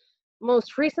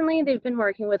most recently, they've been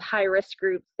working with high-risk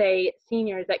groups, say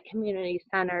seniors at community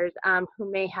centers who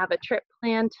may have a trip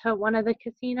planned to one of the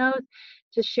casinos,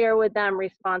 to share with them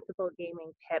responsible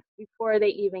gaming tips before they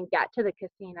even get to the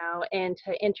casino, and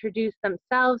to introduce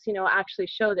themselves, actually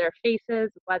show their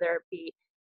faces, whether it be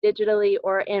digitally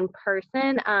or in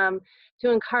person,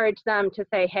 to encourage them to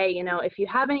say, hey, if you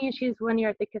have any issues when you're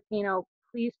at the casino,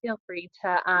 please feel free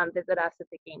to visit us at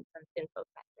the Game Sense Info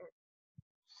Center.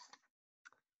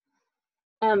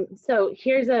 So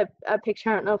here's a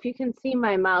picture. I don't know if you can see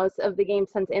my mouse of the Game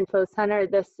Sense Info Center.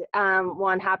 This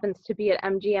one happens to be at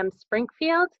MGM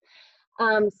Springfield.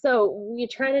 So we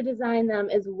try to design them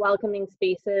as welcoming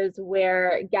spaces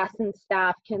where guests and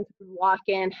staff can walk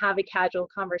in, have a casual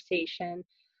conversation.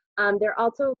 They're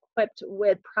also equipped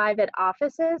with private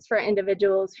offices for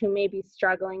individuals who may be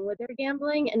struggling with their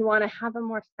gambling and want to have a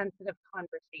more sensitive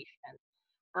conversation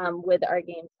with our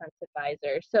Game Sense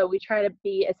advisor. So we try to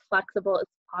be as flexible as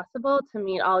possible to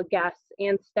meet all guests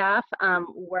and staff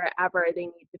wherever they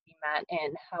need to be met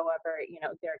and however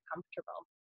they're comfortable.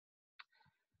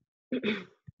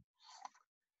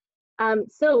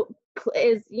 So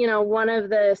is one of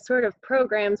the sort of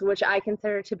programs which I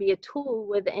consider to be a tool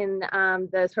within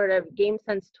the sort of Game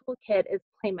Sense toolkit is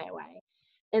Play My Way.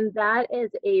 And that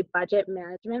is a budget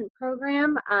management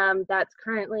program that's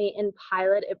currently in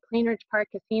pilot at Plainridge Park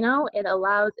Casino. It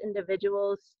allows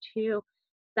individuals to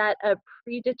set a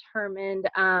predetermined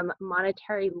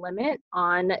monetary limit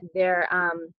on their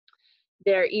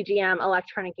EGM,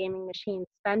 electronic gaming machine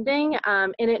spending,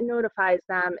 and it notifies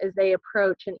them as they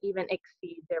approach and even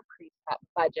exceed their preset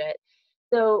budget.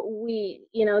 So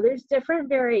there's different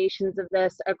variations of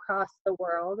this across the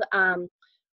world.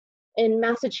 In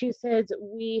Massachusetts,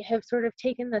 we have sort of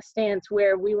taken the stance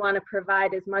where we want to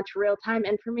provide as much real-time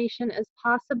information as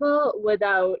possible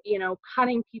without,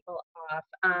 cutting people off.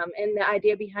 And the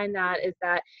idea behind that is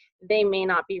that they may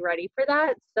not be ready for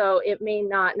that, so it may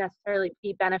not necessarily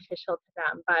be beneficial to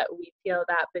them. But we feel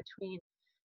that between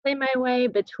Play My Way,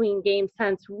 between Game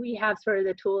Sense, we have sort of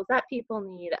the tools that people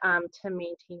need to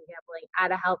maintain gambling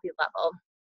at a healthy level.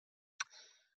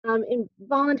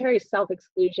 Involuntary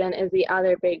self-exclusion is the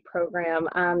other big program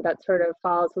that sort of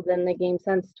falls within the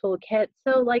GameSense toolkit.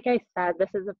 So like I said, this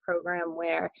is a program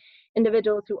where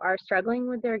individuals who are struggling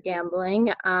with their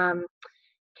gambling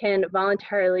can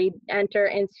voluntarily enter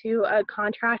into a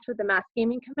contract with the Mass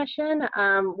Gaming Commission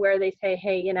where they say,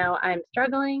 hey, you know, I'm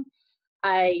struggling.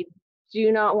 I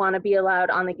do not want to be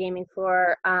allowed on the gaming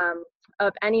floor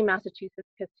of any Massachusetts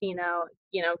casino.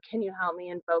 You know, can you help me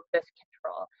invoke this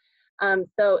control?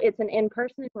 So it's an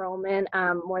in-person enrollment.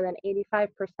 More than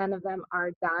 85% of them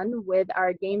are done with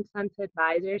our GameSense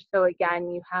advisors. So again,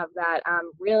 you have that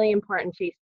really important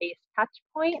face-to-face touch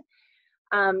point.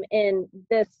 In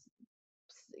this,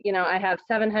 you know, I have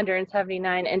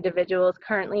 779 individuals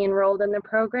currently enrolled in the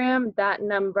program. That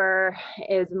number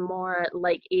is more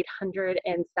like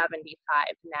 875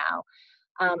 now.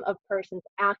 Of persons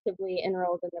actively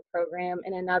enrolled in the program,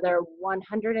 and another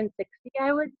 160,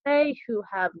 I would say, who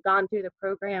have gone through the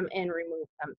program and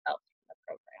removed themselves from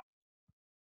the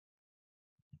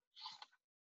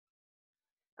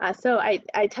program. So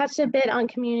I touched a bit on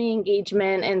community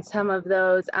engagement and some of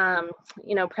those,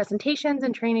 you know, presentations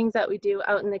and trainings that we do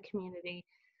out in the community.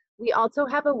 We also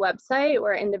have a website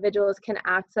where individuals can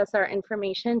access our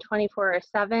information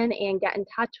 24/7 and get in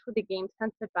touch with the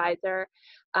GameSense advisor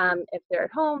if they're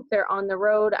at home, if they're on the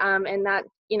road, and that,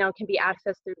 you know, can be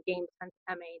accessed through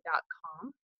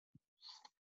gamesensema.com.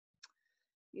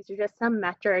 These are just some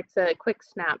metrics, a quick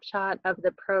snapshot of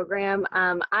the program.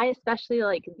 I especially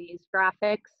like these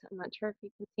graphics. I'm not sure if you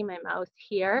can see my mouse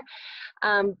here,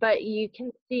 but you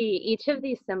can see each of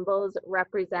these symbols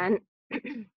represent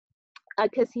a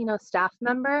casino staff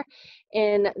member.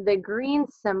 In the green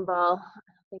symbol,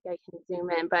 I think I can zoom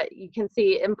in, but you can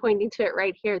see, I'm pointing to it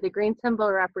right here, the green symbol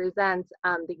represents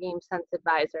the GameSense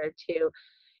advisor to,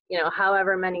 you know,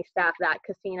 however many staff that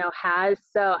casino has.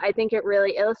 So I think it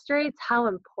really illustrates how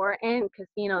important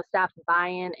casino staff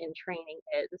buy-in and training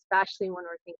is, especially when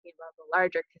we're thinking about the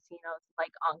larger casinos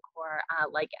like Encore,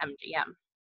 like MGM.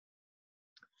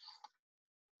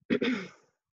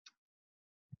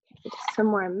 Some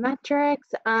more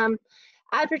metrics.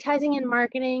 Advertising and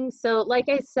marketing. So like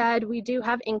I said, we do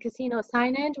have in-casino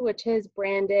signage, which is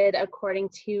branded according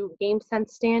to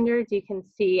GameSense standards. You can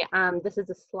see this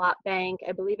is a slot bank,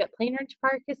 I believe at Plainridge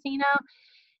Park Casino.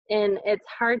 And it's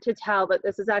hard to tell, but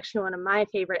this is actually one of my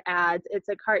favorite ads. It's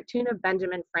a cartoon of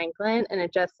Benjamin Franklin, and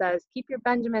it just says, keep your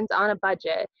Benjamins on a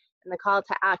budget. And the call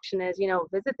to action is, you know,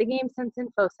 visit the GameSense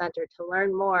Info Center to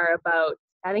learn more about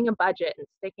setting a budget and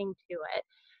sticking to it.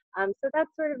 So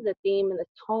that's sort of the theme and the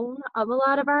tone of a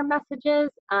lot of our messages.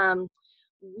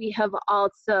 We have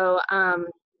also,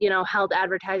 you know, held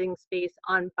advertising space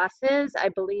on buses. I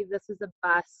believe this is a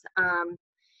bus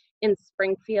in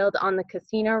Springfield on the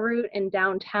casino route in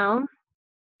downtown.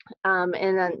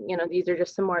 And then, you know, these are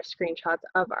just some more screenshots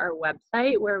of our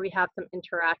website where we have some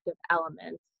interactive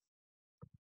elements.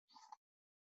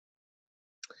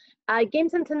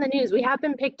 GameSense in the news. We have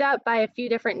been picked up by a few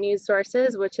different news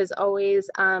sources, which is always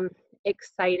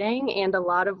exciting and a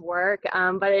lot of work,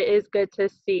 but it is good to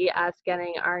see us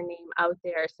getting our name out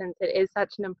there since it is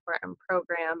such an important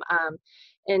program.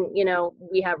 And, you know,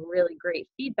 we have really great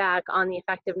feedback on the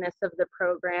effectiveness of the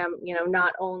program, you know,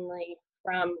 not only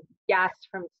from guests,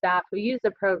 from staff who use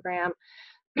the program,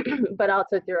 but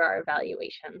also through our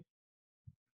evaluation.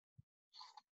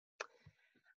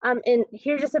 And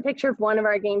here's just a picture of one of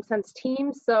our GameSense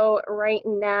teams. So right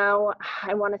now,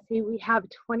 I want to say we have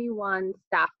 21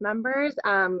 staff members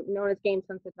known as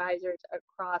GameSense advisors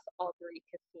across all 3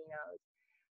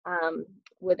 casinos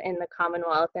within the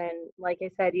Commonwealth. And like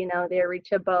I said, you know, they're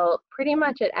reachable pretty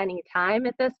much at any time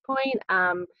at this point,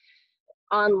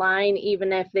 online,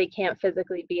 even if they can't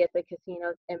physically be at the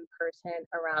casinos in person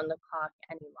around the clock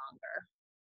any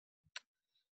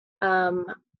longer.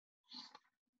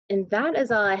 And that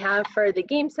is all I have for the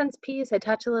GameSense piece. I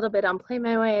touched a little bit on Play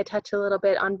My Way. I touched a little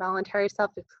bit on voluntary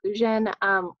self-exclusion.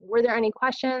 Were there any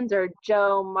questions, or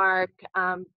Joe, Mark,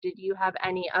 did you have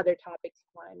any other topics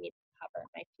you wanted me to cover in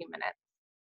my few minutes?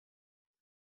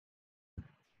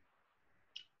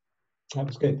 That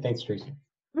was good. Thanks, Teresa.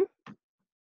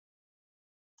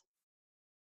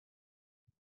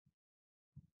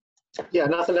 Yeah,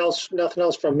 nothing else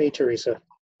from me, Teresa.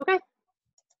 Okay.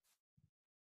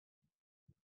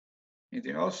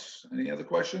 Anything else? Any other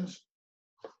questions?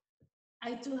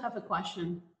 I do have a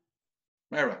question.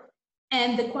 Myra.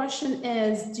 And the question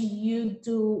is, do you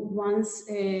do, once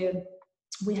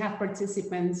we have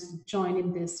participants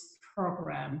joining this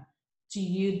program, do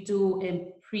you do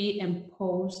a pre and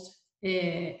post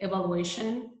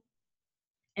evaluation?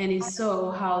 And if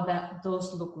so, how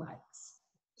those look like?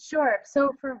 Sure.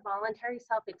 So for voluntary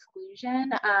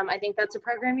self-exclusion, I think that's a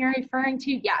program you're referring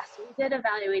to. Yes, we did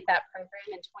evaluate that program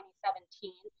in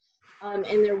 2017. And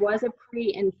there was a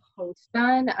pre and post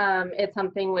done. It's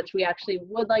something which we actually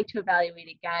would like to evaluate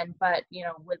again, but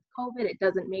with COVID, it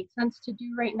doesn't make sense to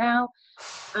do right now.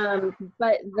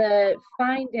 But the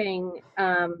finding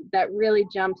that really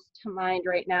jumps to mind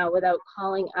right now without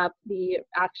calling up the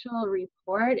actual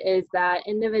report is that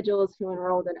individuals who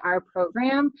enrolled in our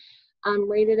program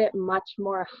rated it much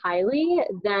more highly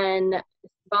than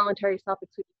voluntary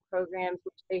self-exclusion programs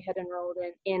which they had enrolled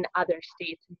in other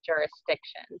states and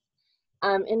jurisdictions.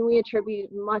 And we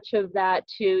attribute much of that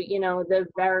to, the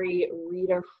very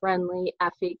reader-friendly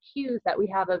FAQs that we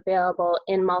have available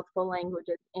in multiple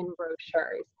languages in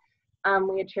brochures.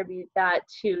 We attribute that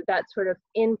to that sort of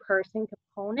in-person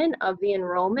component of the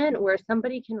enrollment where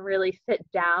somebody can really sit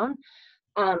down,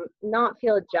 not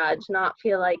feel judged, not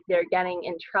feel like they're getting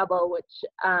in trouble,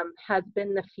 which has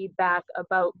been the feedback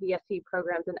about VSE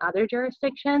programs in other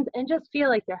jurisdictions, and just feel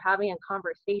like they're having a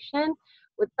conversation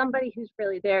with somebody who's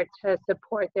really there to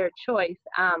support their choice,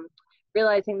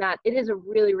 realizing that it is a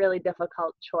really, really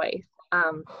difficult choice.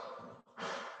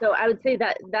 So I would say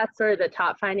that that's sort of the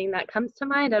top finding that comes to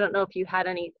mind. I don't know if you had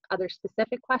any other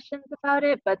specific questions about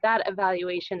it, but that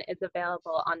evaluation is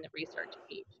available on the research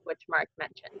page, which Mark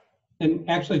mentioned. And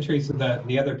actually, Teresa,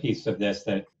 the other piece of this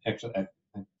that actually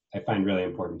I find really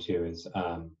important too is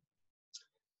how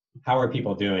are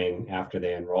people doing after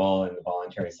they enroll in the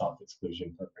voluntary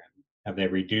self-exclusion program? Have they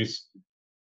reduced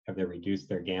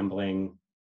their gambling?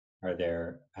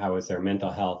 How is their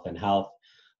mental health and health?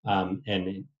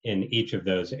 And in each of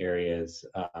those areas,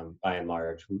 by and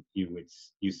large,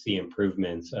 you see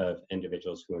improvements of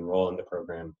individuals who enroll in the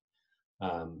program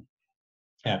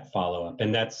at follow-up,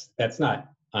 and that's not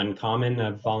uncommon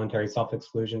of voluntary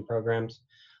self-exclusion programs.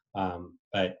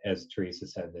 But as Teresa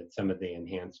said, that some of the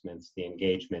enhancements, the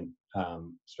engagement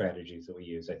strategies that we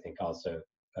use, I think also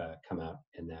come out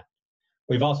in that.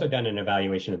 We've also done an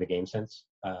evaluation of the GameSense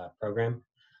program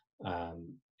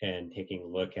and taking a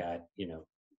look at,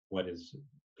 what is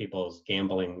people's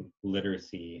gambling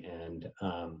literacy and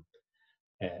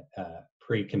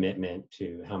pre-commitment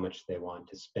to how much they want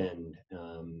to spend.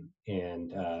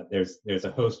 And there's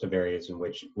a host of areas in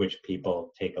which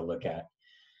people take a look at.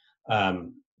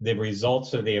 The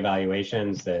results of the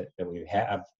evaluations that we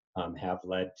have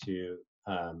led to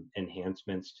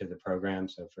enhancements to the program.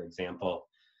 So for example,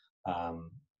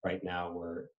 right now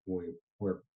we're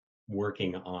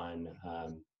working on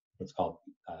what's called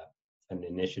an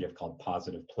initiative called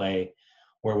Positive Play,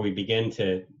 where we begin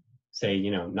to say,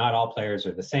 not all players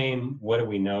are the same. What do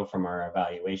we know from our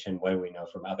evaluation? What do we know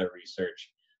from other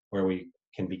research, where we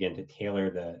can begin to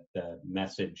tailor the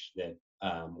message that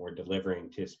we're delivering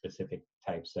to specific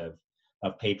types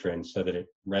of patrons so that it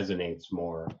resonates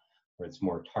more, or it's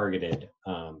more targeted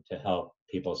to help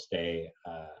people stay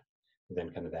within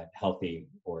kind of that healthy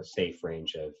or safe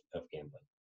range of gambling.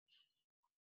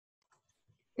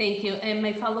 Thank you. And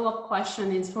my follow-up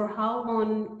question is, for how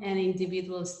long an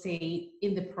individual stay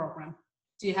in the program?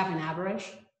 Do you have an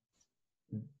average?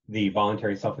 The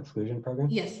voluntary self-exclusion program?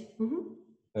 Yes.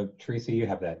 Mm-hmm. Teresa, you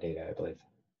have that data, I believe.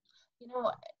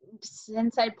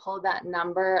 Since I pulled that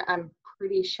number, I'm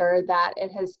pretty sure that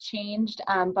it has changed,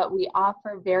 but we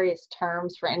offer various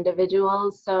terms for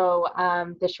individuals. So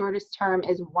the shortest term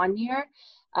is 1 year,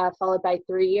 followed by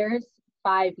 3 years,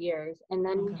 5 years, and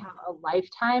then we have a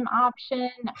lifetime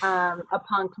option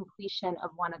upon completion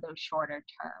of one of those shorter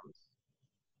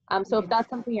terms. So if that's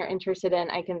something you're interested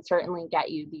in, I can certainly get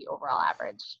you the overall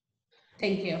average.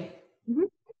 Thank you. Mm-hmm.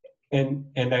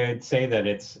 And I'd say that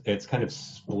it's kind of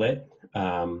split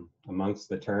amongst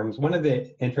the terms. One of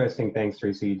the interesting things,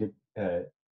 Teresa, you did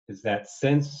is that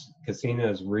since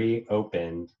casinos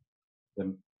reopened,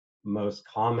 the most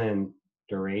common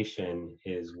duration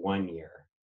is 1 year.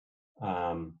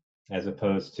 As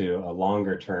opposed to a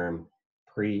longer term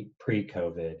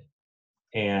pre-COVID.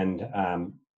 And I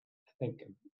think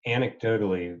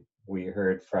anecdotally, we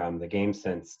heard from the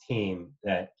GameSense team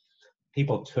that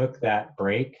people took that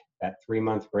break, that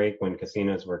 3-month break when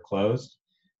casinos were closed,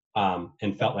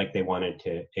 and felt like they wanted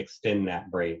to extend that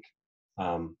break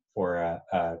for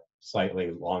a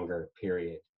slightly longer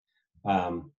period.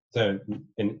 So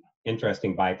an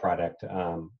interesting byproduct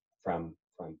from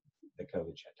the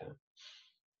COVID shutdown.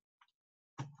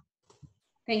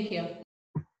 Thank you.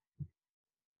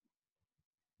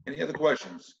 Any other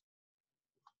questions?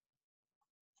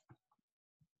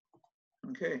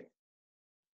 Okay.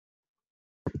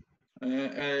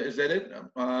 Is that it?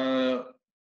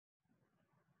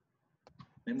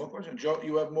 Any more questions? Joe,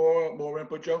 you have more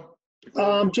input, Joe?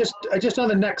 Just on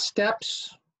the next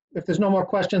steps. if there's no more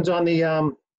questions on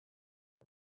the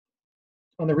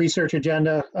research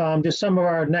agenda, just some of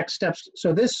our next steps.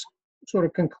 So this sort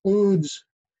of concludes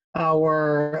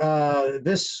our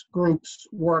this group's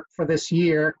work for this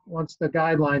year once the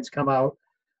guidelines come out.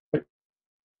 But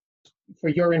for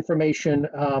your information,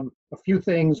 a few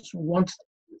things. Once,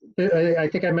 I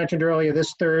think I mentioned earlier,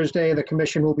 this Thursday, the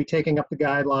commission will be taking up the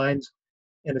guidelines,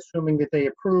 and assuming that they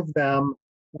approve them,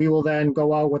 we will then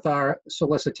go out with our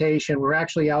solicitation. We're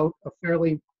actually out a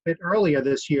fairly bit earlier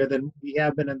this year than we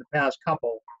have been in the past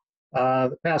couple.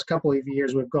 The past couple of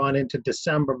years, we've gone into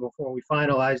December before we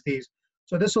finalize these.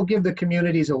 So this will give the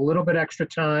communities a little bit extra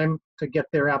time to get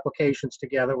their applications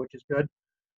together, which is good.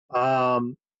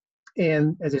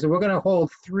 And as I said, we're going to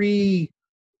hold 3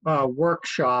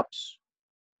 workshops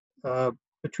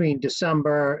between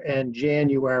December and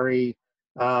January.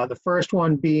 The first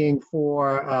one being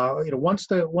for, once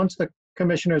the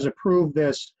commissioners approve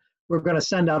this, we're going to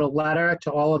send out a letter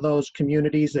to all of those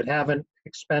communities that haven't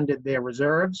expended their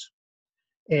reserves,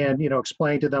 and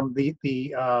explain to them the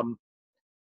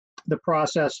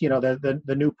process,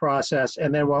 the new process.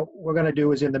 And then what we're going to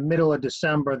do is in the middle of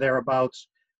December thereabouts,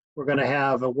 we're going to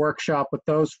have a workshop with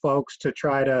those folks to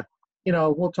try to,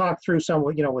 we'll talk through some,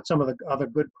 what some of the other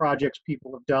good projects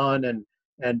people have done,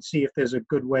 and see if there's a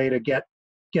good way to get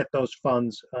those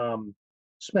funds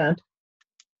spent.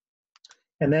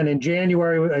 And then in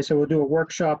January, I said we'll do a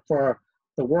workshop for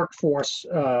the workforce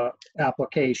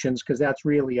applications, because that's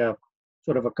really a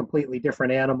sort of a completely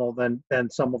different animal than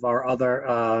some of our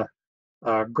other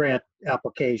grant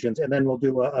applications. And then we'll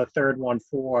do a third one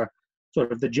for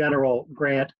sort of the general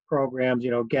grant programs.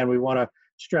 Again, we want to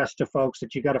stress to folks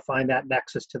that you got to find that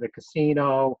nexus to the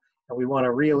casino, and we want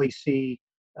to really see,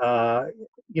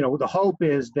 the hope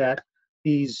is that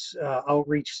these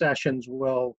outreach sessions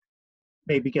will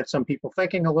maybe get some people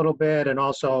thinking a little bit, and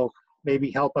also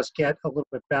maybe help us get a little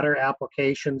bit better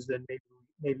applications than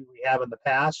maybe we have in the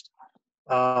past.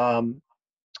 So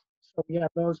we have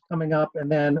those coming up,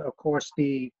 and then of course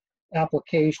the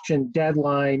application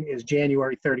deadline is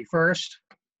January 31st,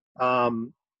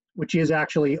 which is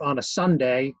actually on a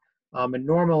Sunday. And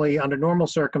normally, under normal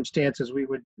circumstances, we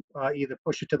would either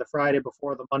push it to the Friday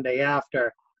before or the Monday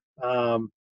after.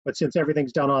 But since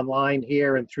everything's done online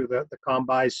here and through the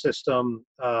Combis system,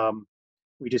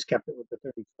 we just kept it with the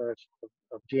 31st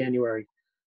of January.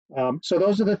 So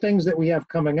those are the things that we have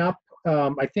coming up.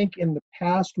 I think in the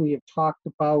past we have talked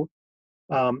about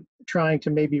trying to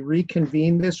maybe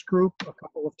reconvene this group a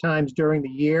couple of times during the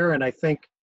year, and I think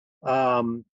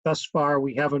thus far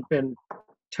we haven't been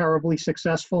terribly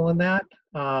successful in that.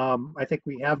 I think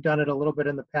we have done it a little bit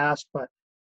in the past, but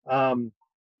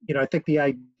I think the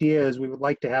idea is we would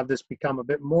like to have this become a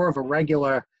bit more of a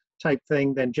regular type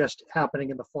thing than just happening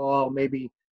in the fall,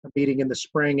 maybe a meeting in the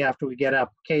spring after we get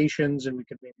applications, and we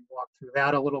could maybe walk through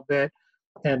that a little bit,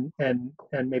 and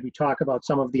maybe talk about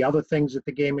some of the other things that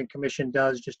the Gaming Commission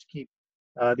does just to keep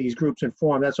these groups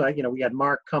informed. That's why, we had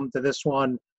Mark come to this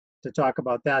one to talk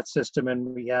about that system,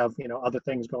 and we have, other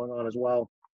things going on as well.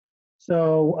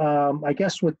 So I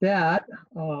guess with that,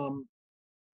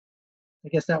 I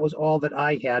guess that was all that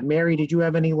I had. Mary, did you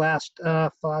have any last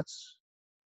thoughts?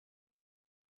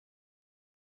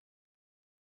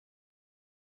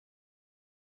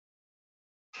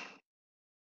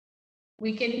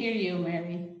 We can hear you,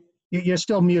 Mary. You're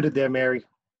still muted there, Mary.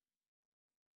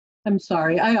 I'm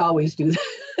sorry, I always do that.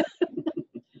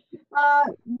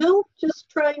 No,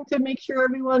 just trying to make sure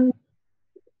everyone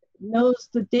knows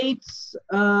the dates,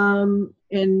 and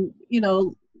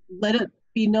let it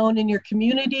be known in your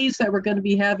communities that we're going to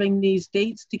be having these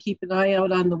dates to keep an eye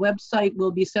out on the website.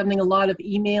 We'll be sending a lot of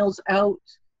emails out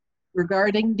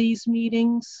regarding these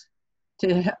meetings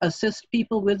to assist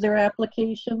people with their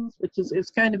applications, which is,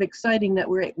 it's kind of exciting that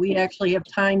we actually have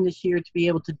time this year to be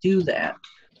able to do that.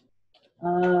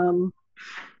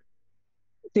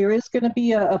 There is going to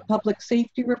be a public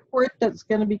safety report that's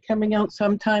going to be coming out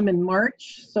sometime in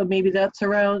March. So maybe that's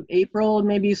around April, and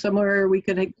maybe somewhere we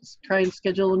could try and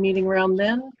schedule a meeting around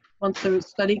then once the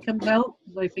study comes out,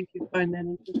 because I think you'd find that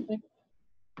interesting.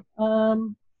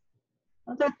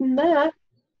 Other than that,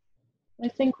 I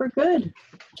think we're good.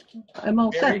 I'm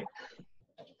all set.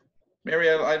 Mary,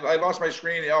 I lost my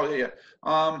screen. Oh, yeah.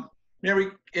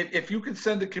 Mary, if you could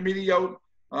send the committee out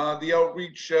the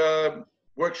outreach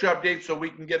workshop date so we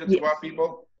can get it to our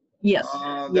people. Yes.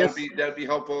 That'd be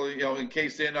helpful, in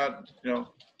case they're not,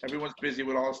 everyone's busy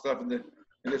with all this stuff, and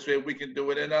this way we can do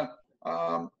it. And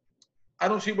I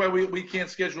don't see why we can't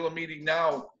schedule a meeting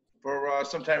now for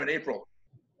sometime in April,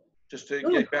 just to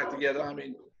get back together. I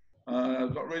mean,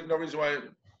 no reason why.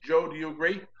 Joe, do you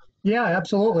agree? Yeah,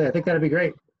 absolutely. I think that'd be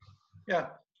great. Yeah.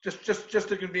 just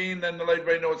to convene, then to let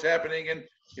everybody know what's happening, and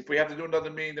if we have to do another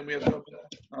meeting, then we have to.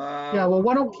 Yeah, well,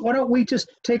 why don't we just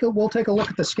we'll take a look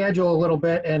at the schedule a little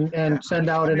bit and send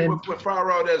out I an mean, in. we're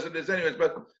far out as it is anyways,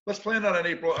 but let's plan on an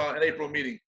April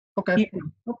meeting. Okay.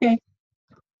 Okay.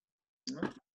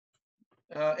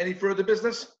 Any further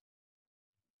business?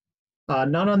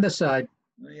 None on this side.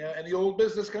 Yeah, any old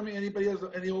business coming? Anybody has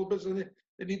any old business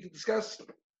they need to discuss?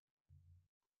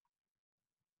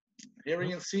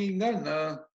 Hearing and seeing none.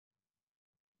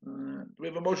 Do we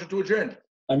have a motion to adjourn?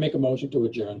 I make a motion to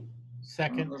adjourn.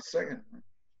 Second. Second.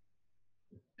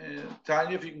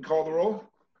 Tanya, if you can call the roll.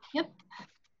 Yep.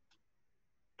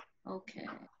 Okay.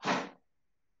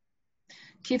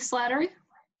 Keith Slattery,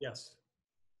 Yes.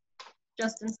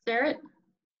 Justin Starrett,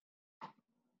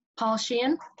 Paul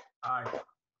Sheehan, Aye.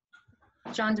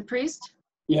 John DePriest,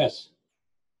 Yes.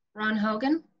 Ron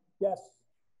Hogan, Yes.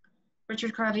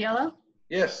 Richard Caraviello,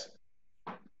 Yes.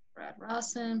 Brad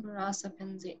Rawson, Barasa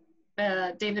Pinzi,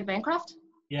 David Bancroft,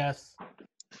 Yes.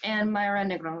 and Myra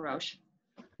Negron Roche.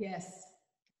 Yes.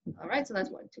 All right, so that's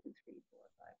 1, 2, 3, 4,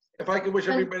 5, 6. If I could wish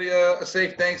everybody a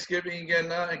safe Thanksgiving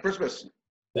and Christmas.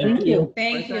 Thank you.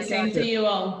 Thank you. Same to you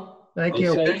all. Thank Be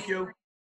you. safe. Thank you.